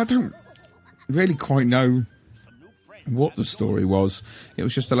story... Well, I don't really quite know what the story was. It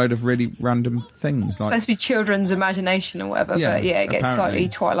was just a load of really random things. It's supposed to be children's imagination or whatever, Yeah, but yeah, it gets apparently. slightly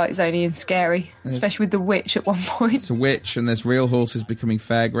Twilight Zoney and scary, especially with the witch at one point. It's a witch, and there's real horses becoming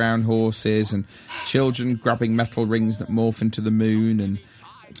fairground horses, and children grabbing metal rings that morph into the moon, and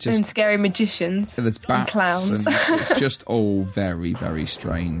and scary magicians. There's bats and clowns. And it's just all very, very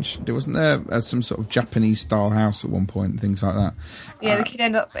strange. Wasn't there some sort of Japanese-style house at one point and things like that? Yeah, the kid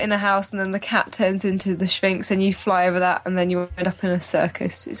end up in a house and then the cat turns into the Sphinx and you fly over that and then you end up in a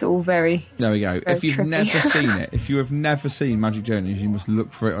circus. It's all very... There we go. If you've trippy. never seen it, if you have never seen Magic Journeys, you must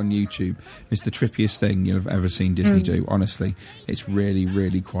look for it on YouTube. It's the trippiest thing you'll have ever seen Disney do, honestly. It's really,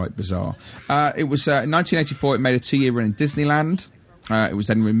 really quite bizarre. It was in 1984, it made a 2-year run in Disneyland. It was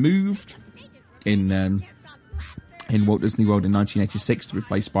then removed in Walt Disney World in 1986,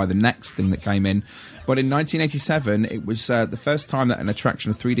 replaced by the next thing that came in. But in 1987, it was the first time that a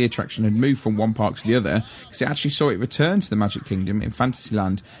 3D attraction, had moved from one park to the other, because it actually saw it return to the Magic Kingdom in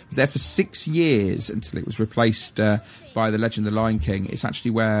Fantasyland. It was there for 6 years until it was replaced by The Legend of the Lion King. It's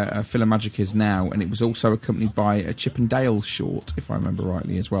actually where PhilaMagic is now, and it was also accompanied by a Chip and Dale short, if I remember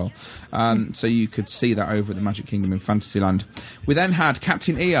rightly, as well. So you could see that over at the Magic Kingdom in Fantasyland. We then had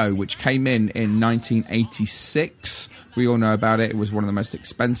Captain EO, which came in 1986. We all know about it. It was one of the most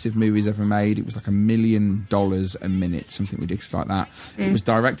expensive movies ever made. It was like $1 million a minute, something ridiculous like that. It was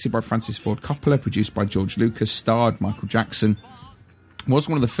directed by Francis Ford Coppola, produced by George Lucas, starred Michael Jackson. It was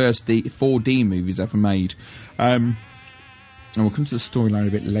one of the first 4D movies ever made. And we'll come to the storyline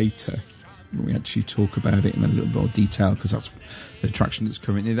a bit later when we actually talk about it in a little bit more detail, because that's the attraction that's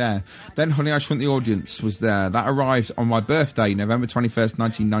currently there. Then Honey, I Shrunk the Audience was there. That arrived on my birthday, November 21st,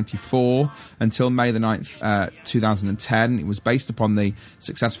 1994, until May the 9th, 2010. It was based upon the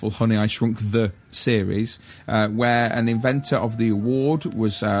successful Honey, I Shrunk the series, where an inventor of the award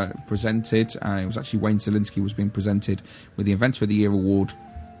was presented. It was actually Wayne Szalinski was being presented with the Inventor of the Year award,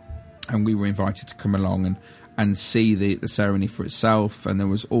 and we were invited to come along and see the ceremony for itself, and there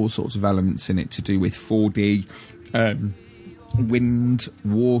was all sorts of elements in it to do with 4D, wind,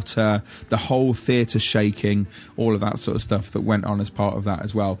 water, the whole theatre shaking, all of that sort of stuff that went on as part of that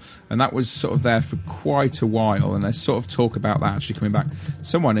as well. And that was sort of there for quite a while, and there's sort of talk about that actually coming back.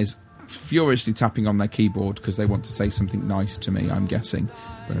 Someone is furiously tapping on their keyboard because they want to say something nice to me, I'm guessing,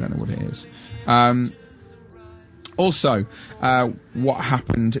 but I don't know what it is. Also, what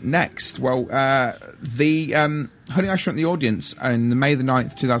happened next? Well, the Honey, I Shrunk the Audience on May the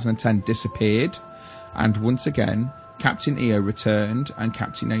 9th, 2010 disappeared, and once again Captain EO returned, and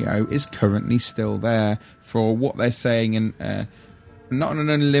Captain EO is currently still there for what they're saying, and not an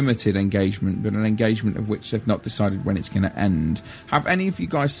unlimited engagement, but an engagement of which they've not decided when it's going to end. Have any of you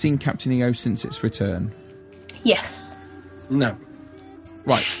guys seen Captain EO since its return? Yes. No.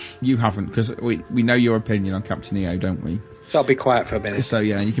 Right, you haven't, because we know your opinion on Captain EO, don't we? So I'll be quiet for a minute. So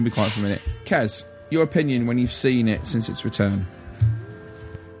yeah, you can be quiet for a minute. Kez, your opinion when you've seen it since its return.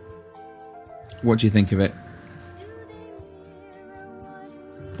 What do you think of it?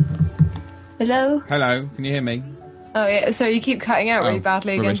 Hello? Hello, can you hear me? Oh, yeah, so you keep cutting out really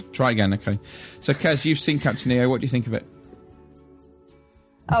badly again. Rubbish. Try again, okay. So, Kez, you've seen Captain EO, what do you think of it?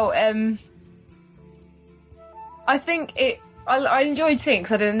 Oh, I think it... I enjoyed seeing it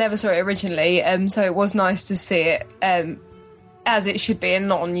because I never saw it originally, so it was nice to see it as it should be, and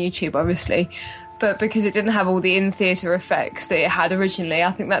not on YouTube, obviously. But because it didn't have all the in-theatre effects that it had originally,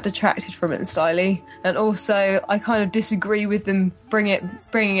 I think that detracted from it slightly. And also, I kind of disagree with them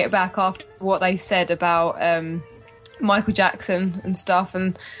bringing it back after what they said about Michael Jackson and stuff,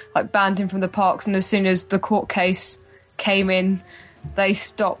 and like banned him from the parks. And as soon as the court case came in, they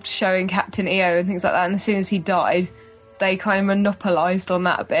stopped showing Captain EO and things like that. And as soon as he died, they kind of monopolised on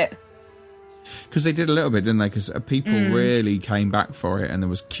that a bit. Because they did a little bit, didn't they? Because people really came back for it, and there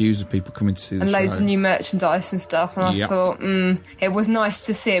was queues of people coming to see the show. And loads of new merchandise and stuff. And I thought, it was nice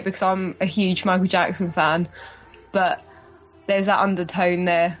to see it because I'm a huge Michael Jackson fan. But there's that undertone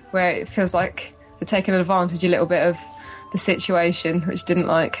there where it feels like they're taking advantage a little bit of the situation, which I didn't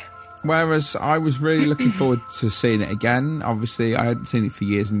like. Whereas I was really looking forward to seeing it again. Obviously, I hadn't seen it for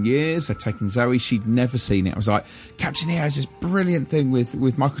years and years. I'd taken Zoe, she'd never seen it. I was like, Captain EO is this brilliant thing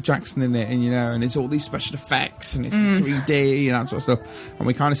with Michael Jackson in it, and and it's all these special effects, and it's 3D and that sort of stuff. And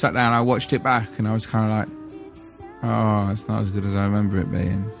we kind of sat down, I watched it back, and I was kind of like, oh, it's not as good as I remember it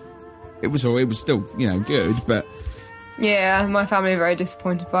being. It was still, good, but... Yeah, my family are very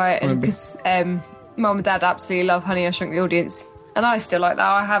disappointed by it, and because Mum and Dad absolutely love Honey, I Shrunk the Audience. And I still like that.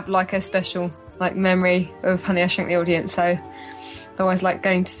 I have like a special memory of Honey, I Shrunk the Audience, so I always like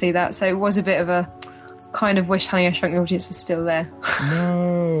going to see that. So it was a bit of a kind of wish Honey, I Shrunk the Audience was still there.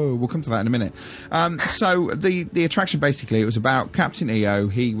 No, we'll come to that in a minute. So the attraction, basically, it was about Captain EO.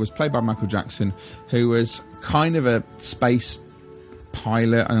 He was played by Michael Jackson, who was kind of a space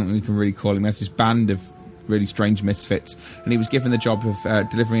pilot. I don't think we can really call him. He has this band of really strange misfits. And he was given the job of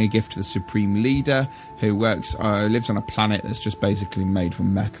delivering a gift to the Supreme Leader, who lives on a planet that's just basically made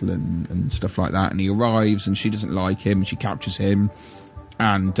from metal and stuff like that. And he arrives, and she doesn't like him, and she captures him,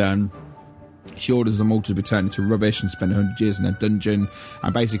 and she orders them all to be turned into rubbish and spend 100 years in a dungeon.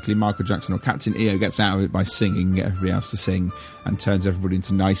 And basically Michael Jackson, or Captain EO, gets out of it by singing, get everybody else to sing, and turns everybody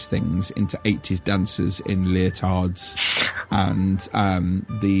into nice things, into 80s dancers in leotards. And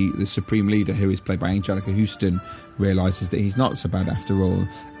the Supreme Leader, who is played by Angelica Houston, realises that he's not so bad after all.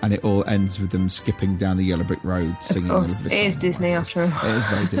 And it all ends with them skipping down the yellow brick road, singing. Of course, it is Disney after all. It is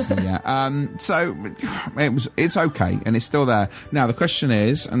very Disney, yeah. So it's okay, and it's still there. Now the question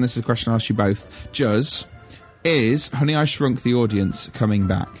is, and this is a question I'll ask you both, Juz, is Honey, I Shrunk the Audience coming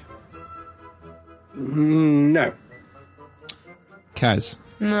back? No. Kez?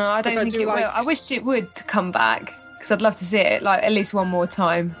 No, I don't think it will. I wish it would come back, because I'd love to see it like at least one more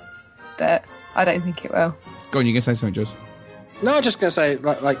time, but I don't think it will. Go on, you can say something, Juz. No, I'm just going to say,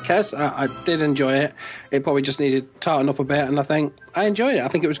 like Kez, I did enjoy it. It probably just needed tarting up a bit, and I enjoyed it. I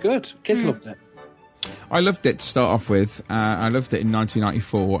think it was good. Kids loved it. I loved it to start off with. I loved it in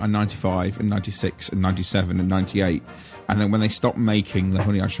 1994 and 95 and 96 and 97 and 98. And then when they stopped making the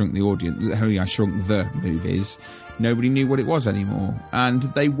Honey, I Shrunk the movies, nobody knew what it was anymore. And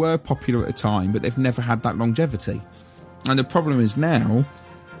they were popular at the time, but they've never had that longevity. And the problem is now,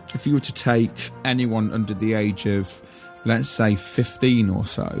 if you were to take anyone under the age of, let's say, 15 or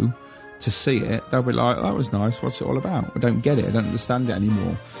so, to see it, they'll be like, that was nice, what's it all about? I don't get it, I don't understand it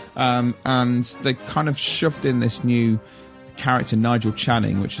anymore. And they kind of shoved in this new character, Nigel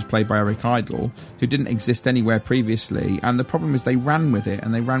Channing, which is played by Eric Idle, who didn't exist anywhere previously. And the problem is they ran with it,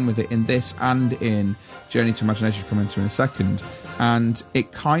 and they ran with it in this and in Journey to Imagination, come into in a second. And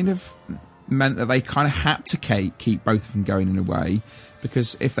it kind of meant that they kind of had to keep both of them going in a way,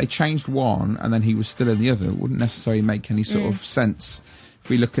 because if they changed one and then he was still in the other, it wouldn't necessarily make any sort of sense. If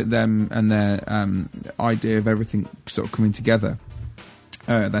we look at them and their idea of everything sort of coming together,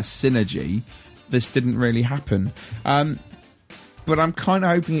 their synergy, this didn't really happen. But I'm kind of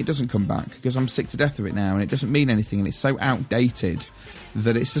hoping it doesn't come back, because I'm sick to death of it now, and it doesn't mean anything, and it's so outdated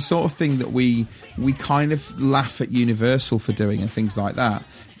that it's the sort of thing that we kind of laugh at Universal for doing and things like that,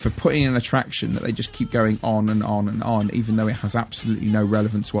 for putting in an attraction that they just keep going on and on and on, even though it has absolutely no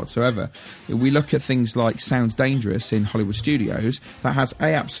relevance whatsoever. We look at things like Sounds Dangerous in Hollywood Studios, that has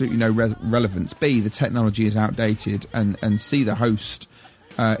A, absolutely no relevance, B, the technology is outdated, and C, the host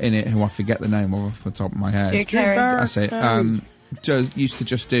in it, who I forget the name of off the top of my head. That's it. Used to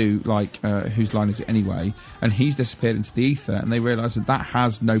just do like Whose Line Is It Anyway, and he's disappeared into the ether, and they realise that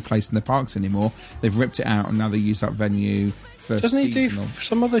has no place in the parks anymore. They've ripped it out, and now they use that venue for Doesn't seasonal. he do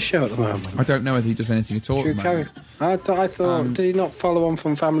some other show at the moment? I don't know whether he does anything at all at the moment. I thought did he not follow on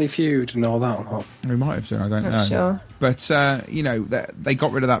from Family Feud and all that or not? He might have done, I don't know. Sure. But they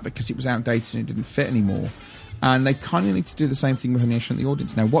got rid of that because it was outdated and it didn't fit anymore. And they kind of need to do the same thing with Honey, I Shrunk the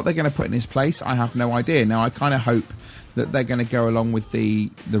Audience. Now, what they're going to put in his place, I have no idea. Now, I kind of hope that they're going to go along with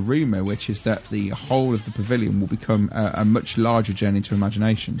the rumour, which is that the whole of the pavilion will become a much larger Journey to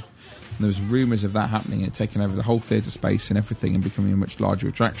Imagination. And there's rumours of that happening, and taking over the whole theatre space and everything, and becoming a much larger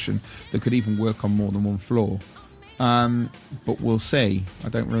attraction that could even work on more than one floor. But we'll see. I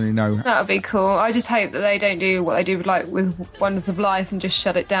don't really know. That would be cool. I just hope that they don't do what they did with Wonders of Life and just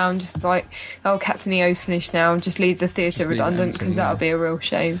shut it down. Just like, oh, Captain EO's finished now, and just leave the theatre redundant, because that would be a real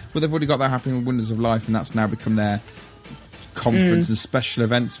shame. Well, they've already got that happening with Wonders of Life, and that's now become their conference and special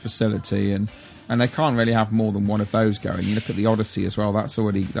events facility, and they can't really have more than one of those going. You look at the Odyssey as well, that's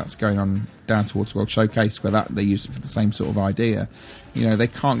going on down towards World Showcase, where they use it for the same sort of idea. You know, they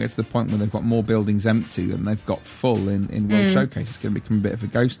can't get to the point where they've got more buildings empty than they've got full in World Showcase. It's going to become a bit of a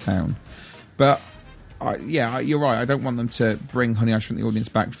ghost town. But you're right, I don't want them to bring Honey, I Shrunk the Audience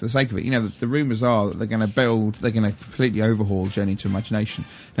back for the sake of it. You know, the rumours are that they're going to completely overhaul Journey to Imagination.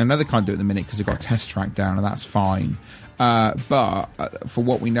 Now, I know they can't do it at the minute because they've got a test track down, and that's fine. But for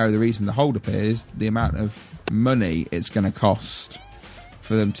what we know, the reason the hold-up is the amount of money it's going to cost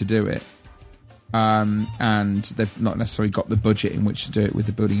for them to do it. And they've not necessarily got the budget in which to do it with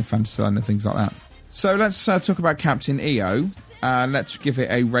the building of Fantasyland and things like that. So let's talk about Captain EO. Let's give it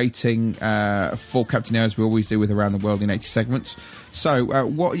a rating for Captain EO, as we always do with Around the World in 80 segments. So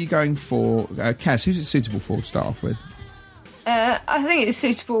what are you going for? Kaz, who's it suitable for to start off with? I think it's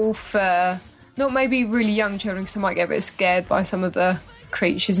suitable for not maybe really young children, because they might get a bit scared by some of the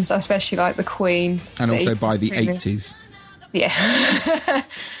creatures and stuff, especially like the Queen. And also by the 80s. Yeah.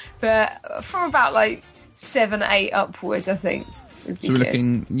 But from about like 7, 8 upwards, I think. So we're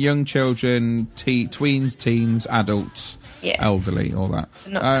looking young children, tweens, teens, adults, elderly, all that.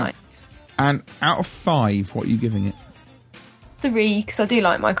 Not And out of 5, what are you giving it? 3, because I do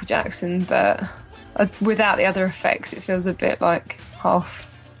like Michael Jackson, but without the other effects, it feels a bit like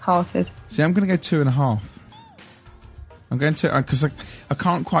half-hearted. See, I'm going to go 2.5. I'm going to, because I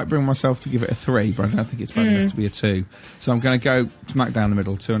can't quite bring myself to give it a 3, but I don't think it's bad enough to be a 2. So I'm going to go smack down the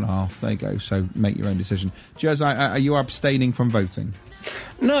middle, 2.5. There you go. So make your own decision. Jez, are you abstaining from voting?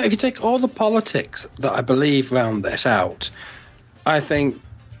 No, if you take all the politics that I believe around this out, I think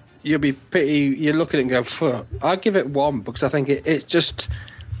you'll be you look at it and go, "Phew." I'll give it 1 because I think it's just,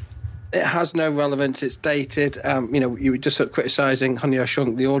 it has no relevance. It's dated. You were just sort of criticising Honey, I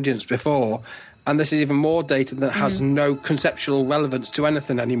Shrunk the Audience before, and this is even more dated that has no conceptual relevance to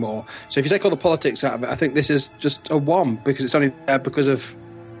anything anymore. So if you take all the politics out of it, I think this is just a 1 because it's only there because of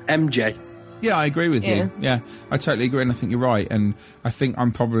MJ. Yeah, I agree with you. Yeah, I totally agree, and I think you're right. And I think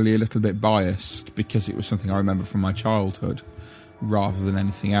I'm probably a little bit biased because it was something I remember from my childhood rather than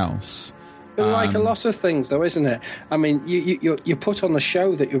anything else. But like a lot of things, though, isn't it? I mean, you put on a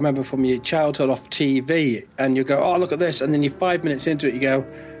show that you remember from your childhood off TV, and you go, "Oh, look at this," and then you're 5 minutes into it, you go,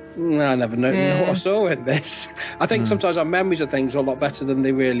 "No, I never know what I saw in this." I think sometimes our memories of things are a lot better than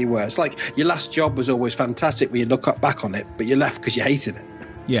they really were. It's like your last job was always fantastic when you look back on it, but you left because you hated it.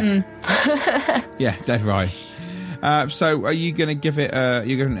 Yeah. Yeah, dead right. So are you going to give it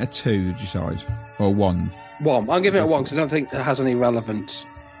you're giving it a 2, decide? Or 1? 1. I'm giving it a 1 because I don't think it has any relevance.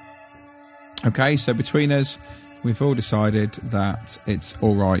 Okay, so between us, we've all decided that it's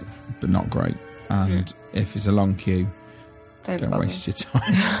all right, but not great. And if it's a long queue, don't waste your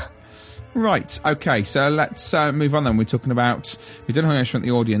time. Right, okay, so let's move on then. We're talking about, we've done Honey, I Shrunk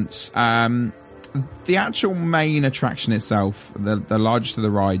the Audience. The actual main attraction itself, the largest of the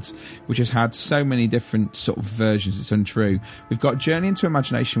rides, which has had so many different sort of versions, it's untrue. We've got Journey into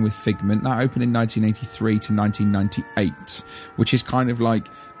Imagination with Figment. That opened in 1983 to 1998, which is kind of like,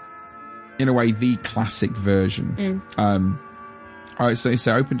 in a way, the classic version. All right, so it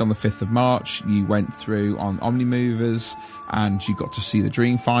opened on the 5th of March. You went through on Omnimovers and you got to see the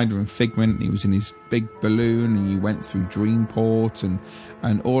Dreamfinder and Figment. He was in his big balloon and you went through Dreamport and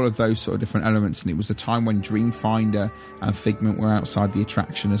all of those sort of different elements. And it was the time when Dreamfinder and Figment were outside the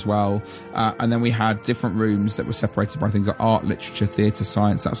attraction as well. And then we had different rooms that were separated by things like art, literature, theatre,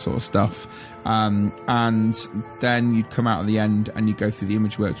 science, that sort of stuff. And then you'd come out at the end and you go through the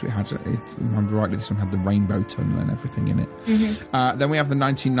image works. We had, if I remember rightly, this one had the rainbow tunnel and everything in it. Then we have the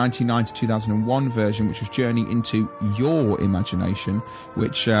 1999 to 2001 version, which was Journey into Your Imagination,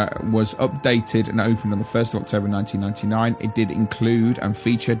 which was updated and opened on the 1st of October 1999. It did include and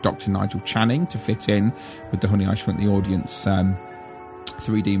feature Dr. Nigel Channing to fit in with the Honey, I Shrunk the Audience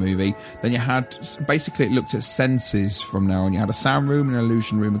 3D movie. Then you had, basically it looked at senses from now on. You had a sound room, an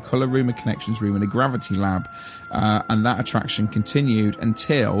illusion room, a colour room, a connections room and a gravity lab, and that attraction continued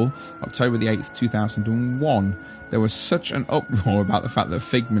until October the 8th 2001. There was such an uproar about the fact that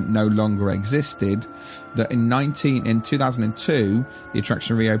Figment no longer existed that in 2002 the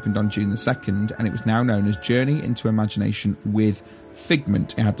attraction reopened on June the 2nd and it was now known as Journey into Imagination with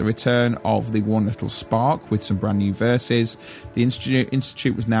Figment. It had the return of the One Little Spark with some brand new verses. The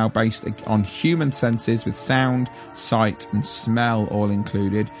Institute was now based on human senses with sound, sight and smell all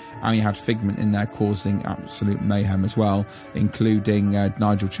included, and you had Figment in there causing absolute mayhem as well, including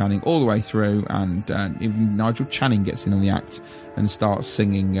Nigel Channing all the way through, and even Nigel Channing gets in on the act and starts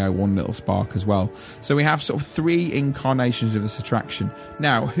singing One Little Spark as well. So we have sort of 3 incarnations of this attraction.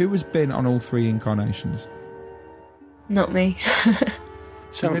 Now, who has been on all 3 incarnations? Not me.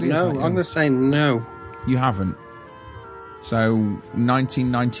 So no, I'm going to say no. You haven't. So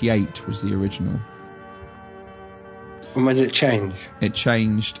 1998 was the original. And when did it change? It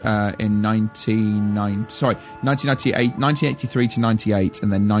changed in 1983 to 98,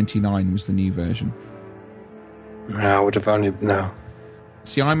 and then 99 was the new version. No, I would have only no.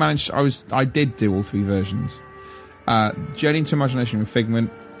 See, I did do all 3 versions. Journey into Imagination with Figment,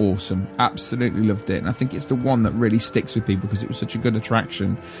 awesome, absolutely loved it, and I think it's the one that really sticks with people because it was such a good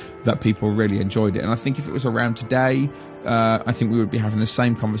attraction that people really enjoyed it. And I think if it was around today, I think we would be having the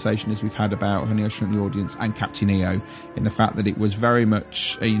same conversation as we've had about Honey, I Shrunk the Audience and Captain EO, in the fact that it was very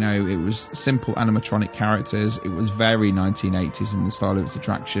much, it was simple animatronic characters. It was very 1980s in the style of its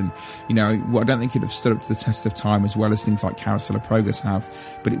attraction. I don't think it would have stood up to the test of time as well as things like Carousel of Progress have,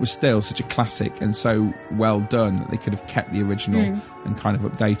 but it was still such a classic and so well done that they could have kept the original and kind of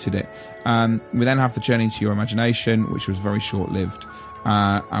updated it. We then have the Journey into Your Imagination, which was very short-lived,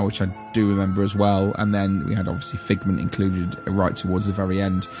 which I do remember as well, and then we had obviously Figment included right towards the very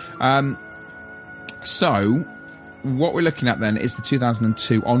end. So what we're looking at then is the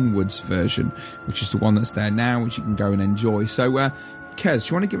 2002 onwards version, which is the one that's there now, which you can go and enjoy. So Kez, do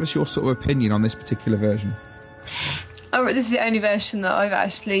you want to give us your sort of opinion on this particular version? Oh, this is the only version that I've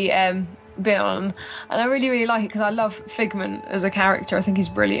actually been on, and I really, really like it because I love Figment as a character. I think he's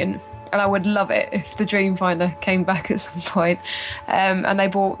brilliant, and I would love it if the Dreamfinder came back at some point. And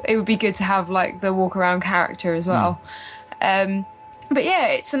it would be good to have like the walk around character as well. But yeah,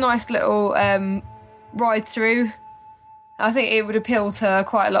 it's a nice little ride through. I think it would appeal to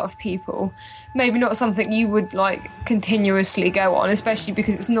quite a lot of people. Maybe not something you would like continuously go on, especially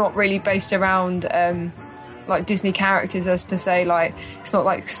because it's not really based around like Disney characters as per se. Like, it's not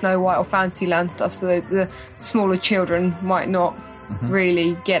like Snow White or Fantasyland stuff, so the smaller children might not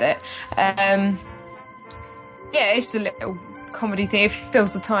really get it. Yeah, it's just a little comedy thing. It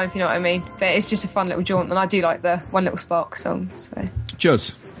fills the time, if you know what I mean. But it's just a fun little jaunt, and I do like the One Little Spark song. So,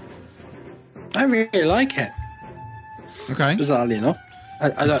 Juz, I really like it. Okay. Bizarrely enough.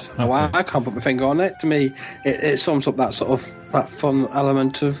 I don't know why I can't put my finger on it. To me, it sums up that sort of that fun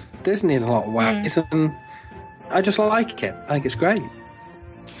element of Disney in a lot of ways, and I just like it. I think it's great.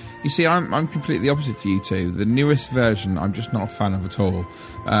 You see, I'm completely opposite to you two. The newest version, I'm just not a fan of at all,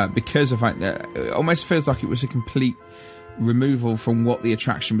 because of fact, it almost feels like it was a complete removal from what the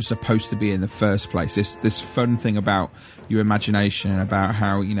attraction was supposed to be in the first place. This fun thing about your imagination, about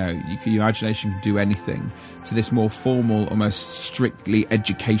how your imagination can do anything, to this more formal, almost strictly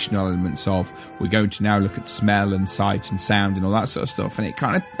educational elements of we're going to now look at smell and sight and sound and all that sort of stuff, and it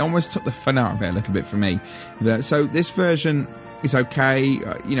kind of almost took the fun out of it a little bit for me. So this version is okay.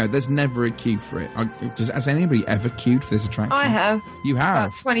 There's never a queue for it. Has anybody ever queued for this attraction? I have. You have?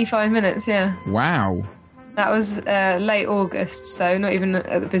 About 25 minutes, yeah. Wow. That was late August, so not even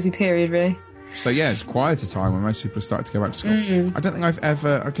at the busy period, really. So yeah, it's quieter time when most people start to go back to school. I don't think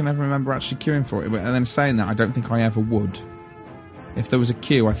I can ever remember actually queuing for it. And then saying that, I don't think I ever would. If there was a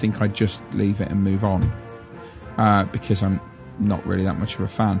queue, I think I'd just leave it and move on, because I'm not really that much of a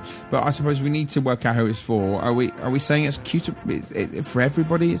fan. But I suppose we need to work out who it's for. Are we saying it's for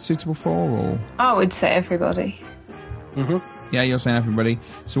everybody? It's suitable for, or I would say everybody. Yeah, you're saying everybody.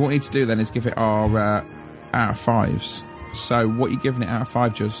 So what we need to do then is give it our out of 5s. So what are you giving it out of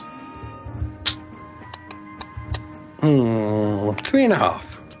 5, Juz? 3.5.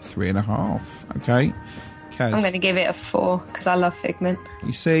 3.5. Okay. Kez? I'm going to give it a 4 because I love Figment.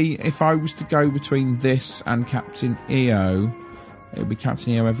 You see, if I was to go between this and Captain EO, it would be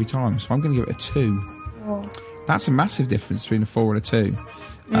Captain EO every time. So I'm going to give it a 2. Oh. That's a massive difference between a 4 and a 2.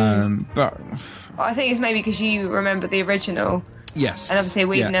 But I think it's maybe because you remember the original. Yes. And obviously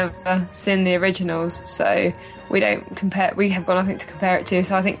we've never seen the originals, so we don't compare. We have got nothing to compare it to.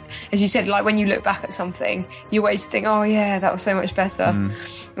 So I think, as you said, like when you look back at something, you always think, oh yeah, that was so much better.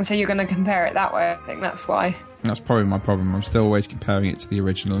 And so you're going to compare it that way. I think that's why. That's probably my problem. I'm still always comparing it to the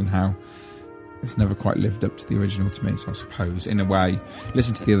original and how it's never quite lived up to the original to me, so I suppose, in a way.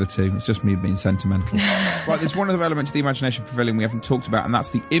 Listen to the other two. It's just me being sentimental. Right, there's one other element to the Imagination Pavilion we haven't talked about, and that's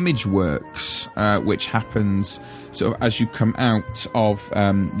the Image Works, which happens sort of as you come out of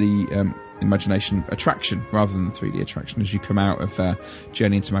the Imagination attraction rather than the 3D attraction, as you come out of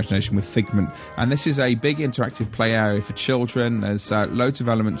Journey into Imagination with Figment. And this is a big interactive play area for children. There's loads of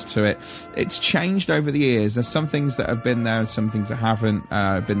elements to it. It's changed over the years. There's some things that have been there and some things that haven't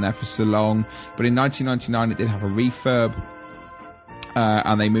been there for so long. But in 1999 it did have a refurb.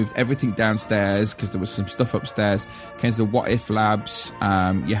 And they moved everything downstairs because there was some stuff upstairs. Came to the What If Labs.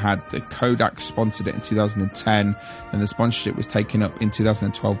 You had the Kodak sponsored it in 2010, and the sponsorship was taken up in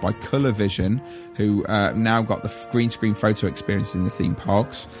 2012 by Colour Vision, who now got the green screen photo experience in the theme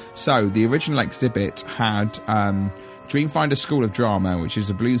parks. So the original exhibit had Dreamfinder School of Drama, which is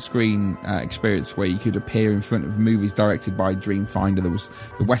a blue screen experience where you could appear in front of movies directed by Dreamfinder. There was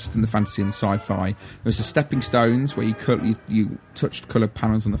the Western, the fantasy, and the sci-fi. There was the Stepping Stones, where you touched coloured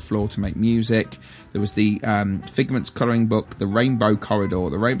panels on the floor to make music. There was the Figment's colouring book, the Rainbow Corridor.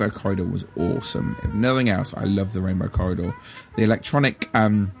 The Rainbow Corridor was awesome. If nothing else, I love the Rainbow Corridor. The electronic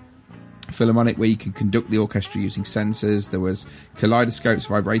Philharmonic, where you can conduct the orchestra using sensors. There was kaleidoscopes,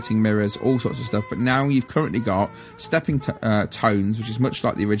 vibrating mirrors, all sorts of stuff. But now you've currently got stepping tones, which is much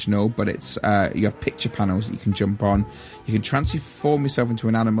like the original, but it's you have picture panels that you can jump on. You can transform yourself into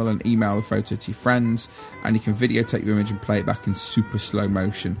an animal and email the photo to your friends, and you can videotape your image and play it back in super slow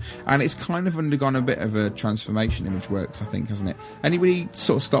motion. And it's kind of undergone a bit of a transformation. Image Works, I think, hasn't it? Anybody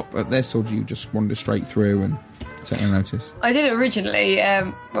sort of stop at this, or do you just wander straight through and take no notice? I did originally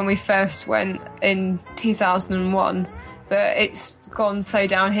when we first went in 2001, but it's gone so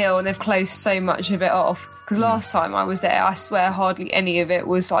downhill and they've closed so much of it off. Because last time I was there, I swear hardly any of it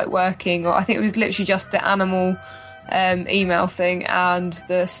was like working, or I think it was literally just the animal email thing and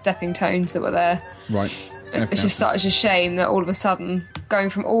the stepping tones that were there. Right. It's just such a shame that all of a sudden, going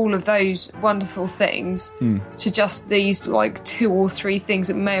from all of those wonderful things to just these like 2 or 3 things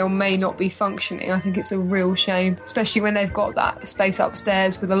that may or may not be functioning, I think it's a real shame, especially when they've got that space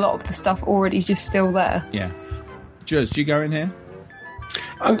upstairs with a lot of the stuff already just still there. Yeah. Juz, do you go in here?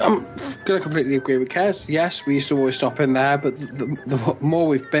 I'm going to completely agree with Kez. Yes, we used to always stop in there, but the more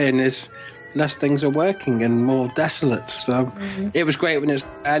we've been is less things are working and more desolate. So it was great when it's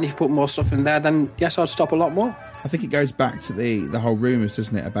there, and if you put more stuff in there, then yes, I'd stop a lot more. I think it goes back to the whole rumours,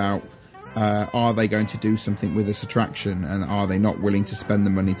 doesn't it, about are they going to do something with this attraction, and are they not willing to spend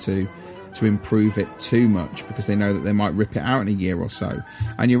the money to improve it too much because they know that they might rip it out in a year or so.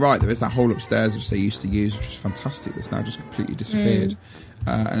 And you're right, there is that hole upstairs which they used to use, which was fantastic, that's now just completely disappeared.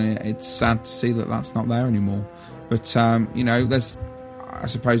 And it's sad to see that that's not there anymore. But, I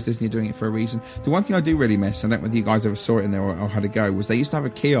suppose Disney are doing it for a reason. The one thing I do really miss, I don't know whether you guys ever saw it in there or had a go, was they used to have a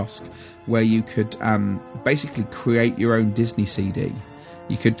kiosk where you could basically create your own Disney CD.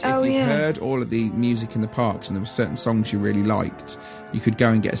 You could, if you heard all of the music in the parks and there were certain songs you really liked, you could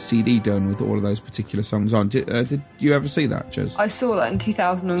go and get a CD done with all of those particular songs on. Did you ever see that, Jez? I saw that in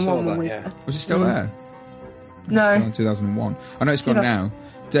 2001. Was it still there? No. In 2001. I know it's gone now.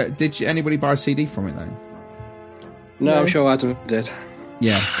 Did anybody buy a CD from it, though? No, I'm sure Adam did.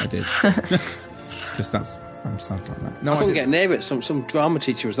 Yeah, I did. Because I'm sad like that. No, I couldn't get near it. Some drama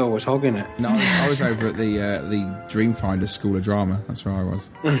teacher was always hogging it. No, I was over at the Dreamfinder School of Drama. That's where I was.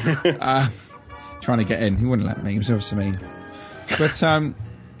 Trying to get in. He wouldn't let me. He was ever so mean. But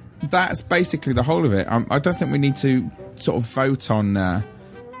that's basically the whole of it. I don't think we need to sort of vote on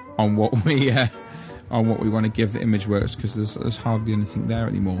what we want to give the Imageworks, because there's hardly anything there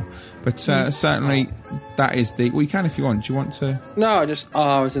anymore. But certainly that is the... Well, you can if you want. Do you want to... No,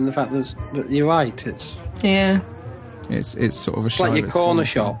 I was in the fact that you're right. It's sort of a it's like your corner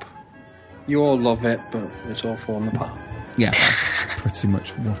shop. You all love it, but it's all falling apart. Yeah, that's pretty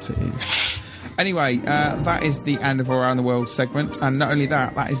much what it is. Anyway, that is the end of our Around the World segment, and not only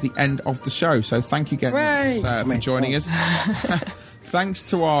that is the end of the show. So thank you again for joining us. Thanks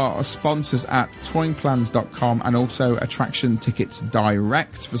to our sponsors at touringplans.com and also Attraction Tickets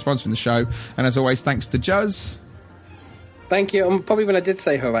Direct for sponsoring the show. And as always, thanks to Juz. Thank you. Probably when I did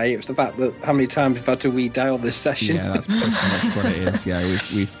say hooray, it was the fact that how many times we've had to redial this session. Yeah, that's pretty much what it is. Yeah,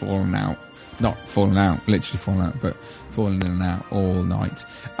 we've fallen out. Not fallen out, literally fallen out, but fallen in and out all night.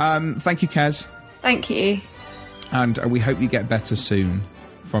 Thank you, Kez. Thank you. And we hope you get better soon.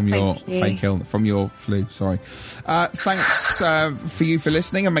 From your from your flu, sorry. Thanks for you for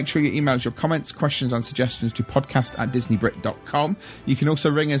listening, and make sure you email us your comments, questions and suggestions to podcast@disneybrit.com. You can also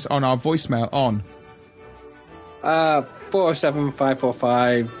ring us on our voicemail on 407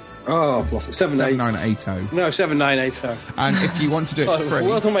 545 I've lost it. 7980. No, 7980. And if you want to do it for free... I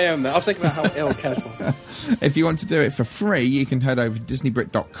was on my own there. I was thinking about how ill Kez was. If you want to do it for free, you can head over to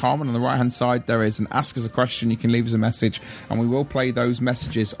disneybrit.com, and on the right-hand side there is an Ask Us a Question. You can leave us a message, and we will play those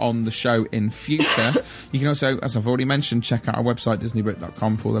messages on the show in future. You can also, as I've already mentioned, check out our website,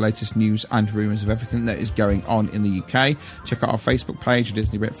 disneybrit.com, for all the latest news and rumours of everything that is going on in the UK. Check out our Facebook page, the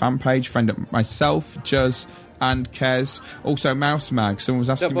Disneybrit fan page. Friend up myself, Juz, and Kez. Also, Mouse Mag. Someone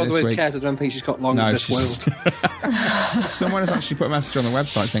was asking me this week. Kez, I don't think she's got long in this world. Someone has actually put a message on the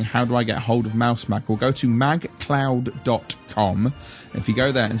website saying, how do I get hold of Mouse Mag? Well, go to magcloud.com. If you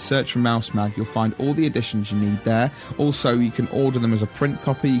go there and search for Mouse Mag, you'll find all the editions you need there. Also, you can order them as a print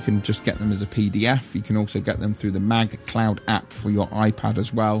copy. You can just get them as a PDF. You can also get them through the Mag Cloud app for your iPad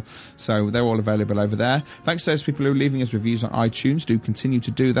as well. So they're all available over there. Thanks to those people who are leaving us reviews on iTunes. Do continue to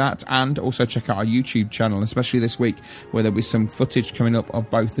do that. And also check out our YouTube channel, especially this week, where there'll be some footage coming up of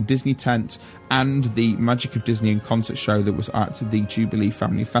both the Disney tent and the Magic of Disney and concert show that was at the Jubilee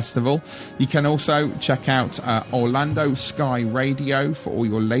Family Festival. You can also check out Orlando Sky Radio for all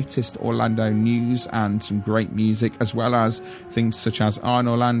your latest Orlando news and some great music, as well as things such as Arn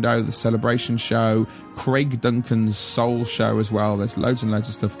Orlando, the Celebration Show, Craig Duncan's Soul Show as well. There's loads and loads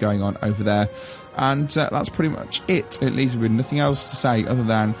of stuff going on over there. And that's pretty much it. It leaves me with nothing else to say other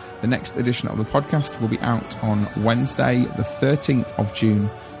than the next edition of the podcast will be out on Wednesday, the 13th of June.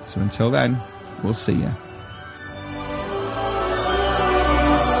 So until then, we'll see you.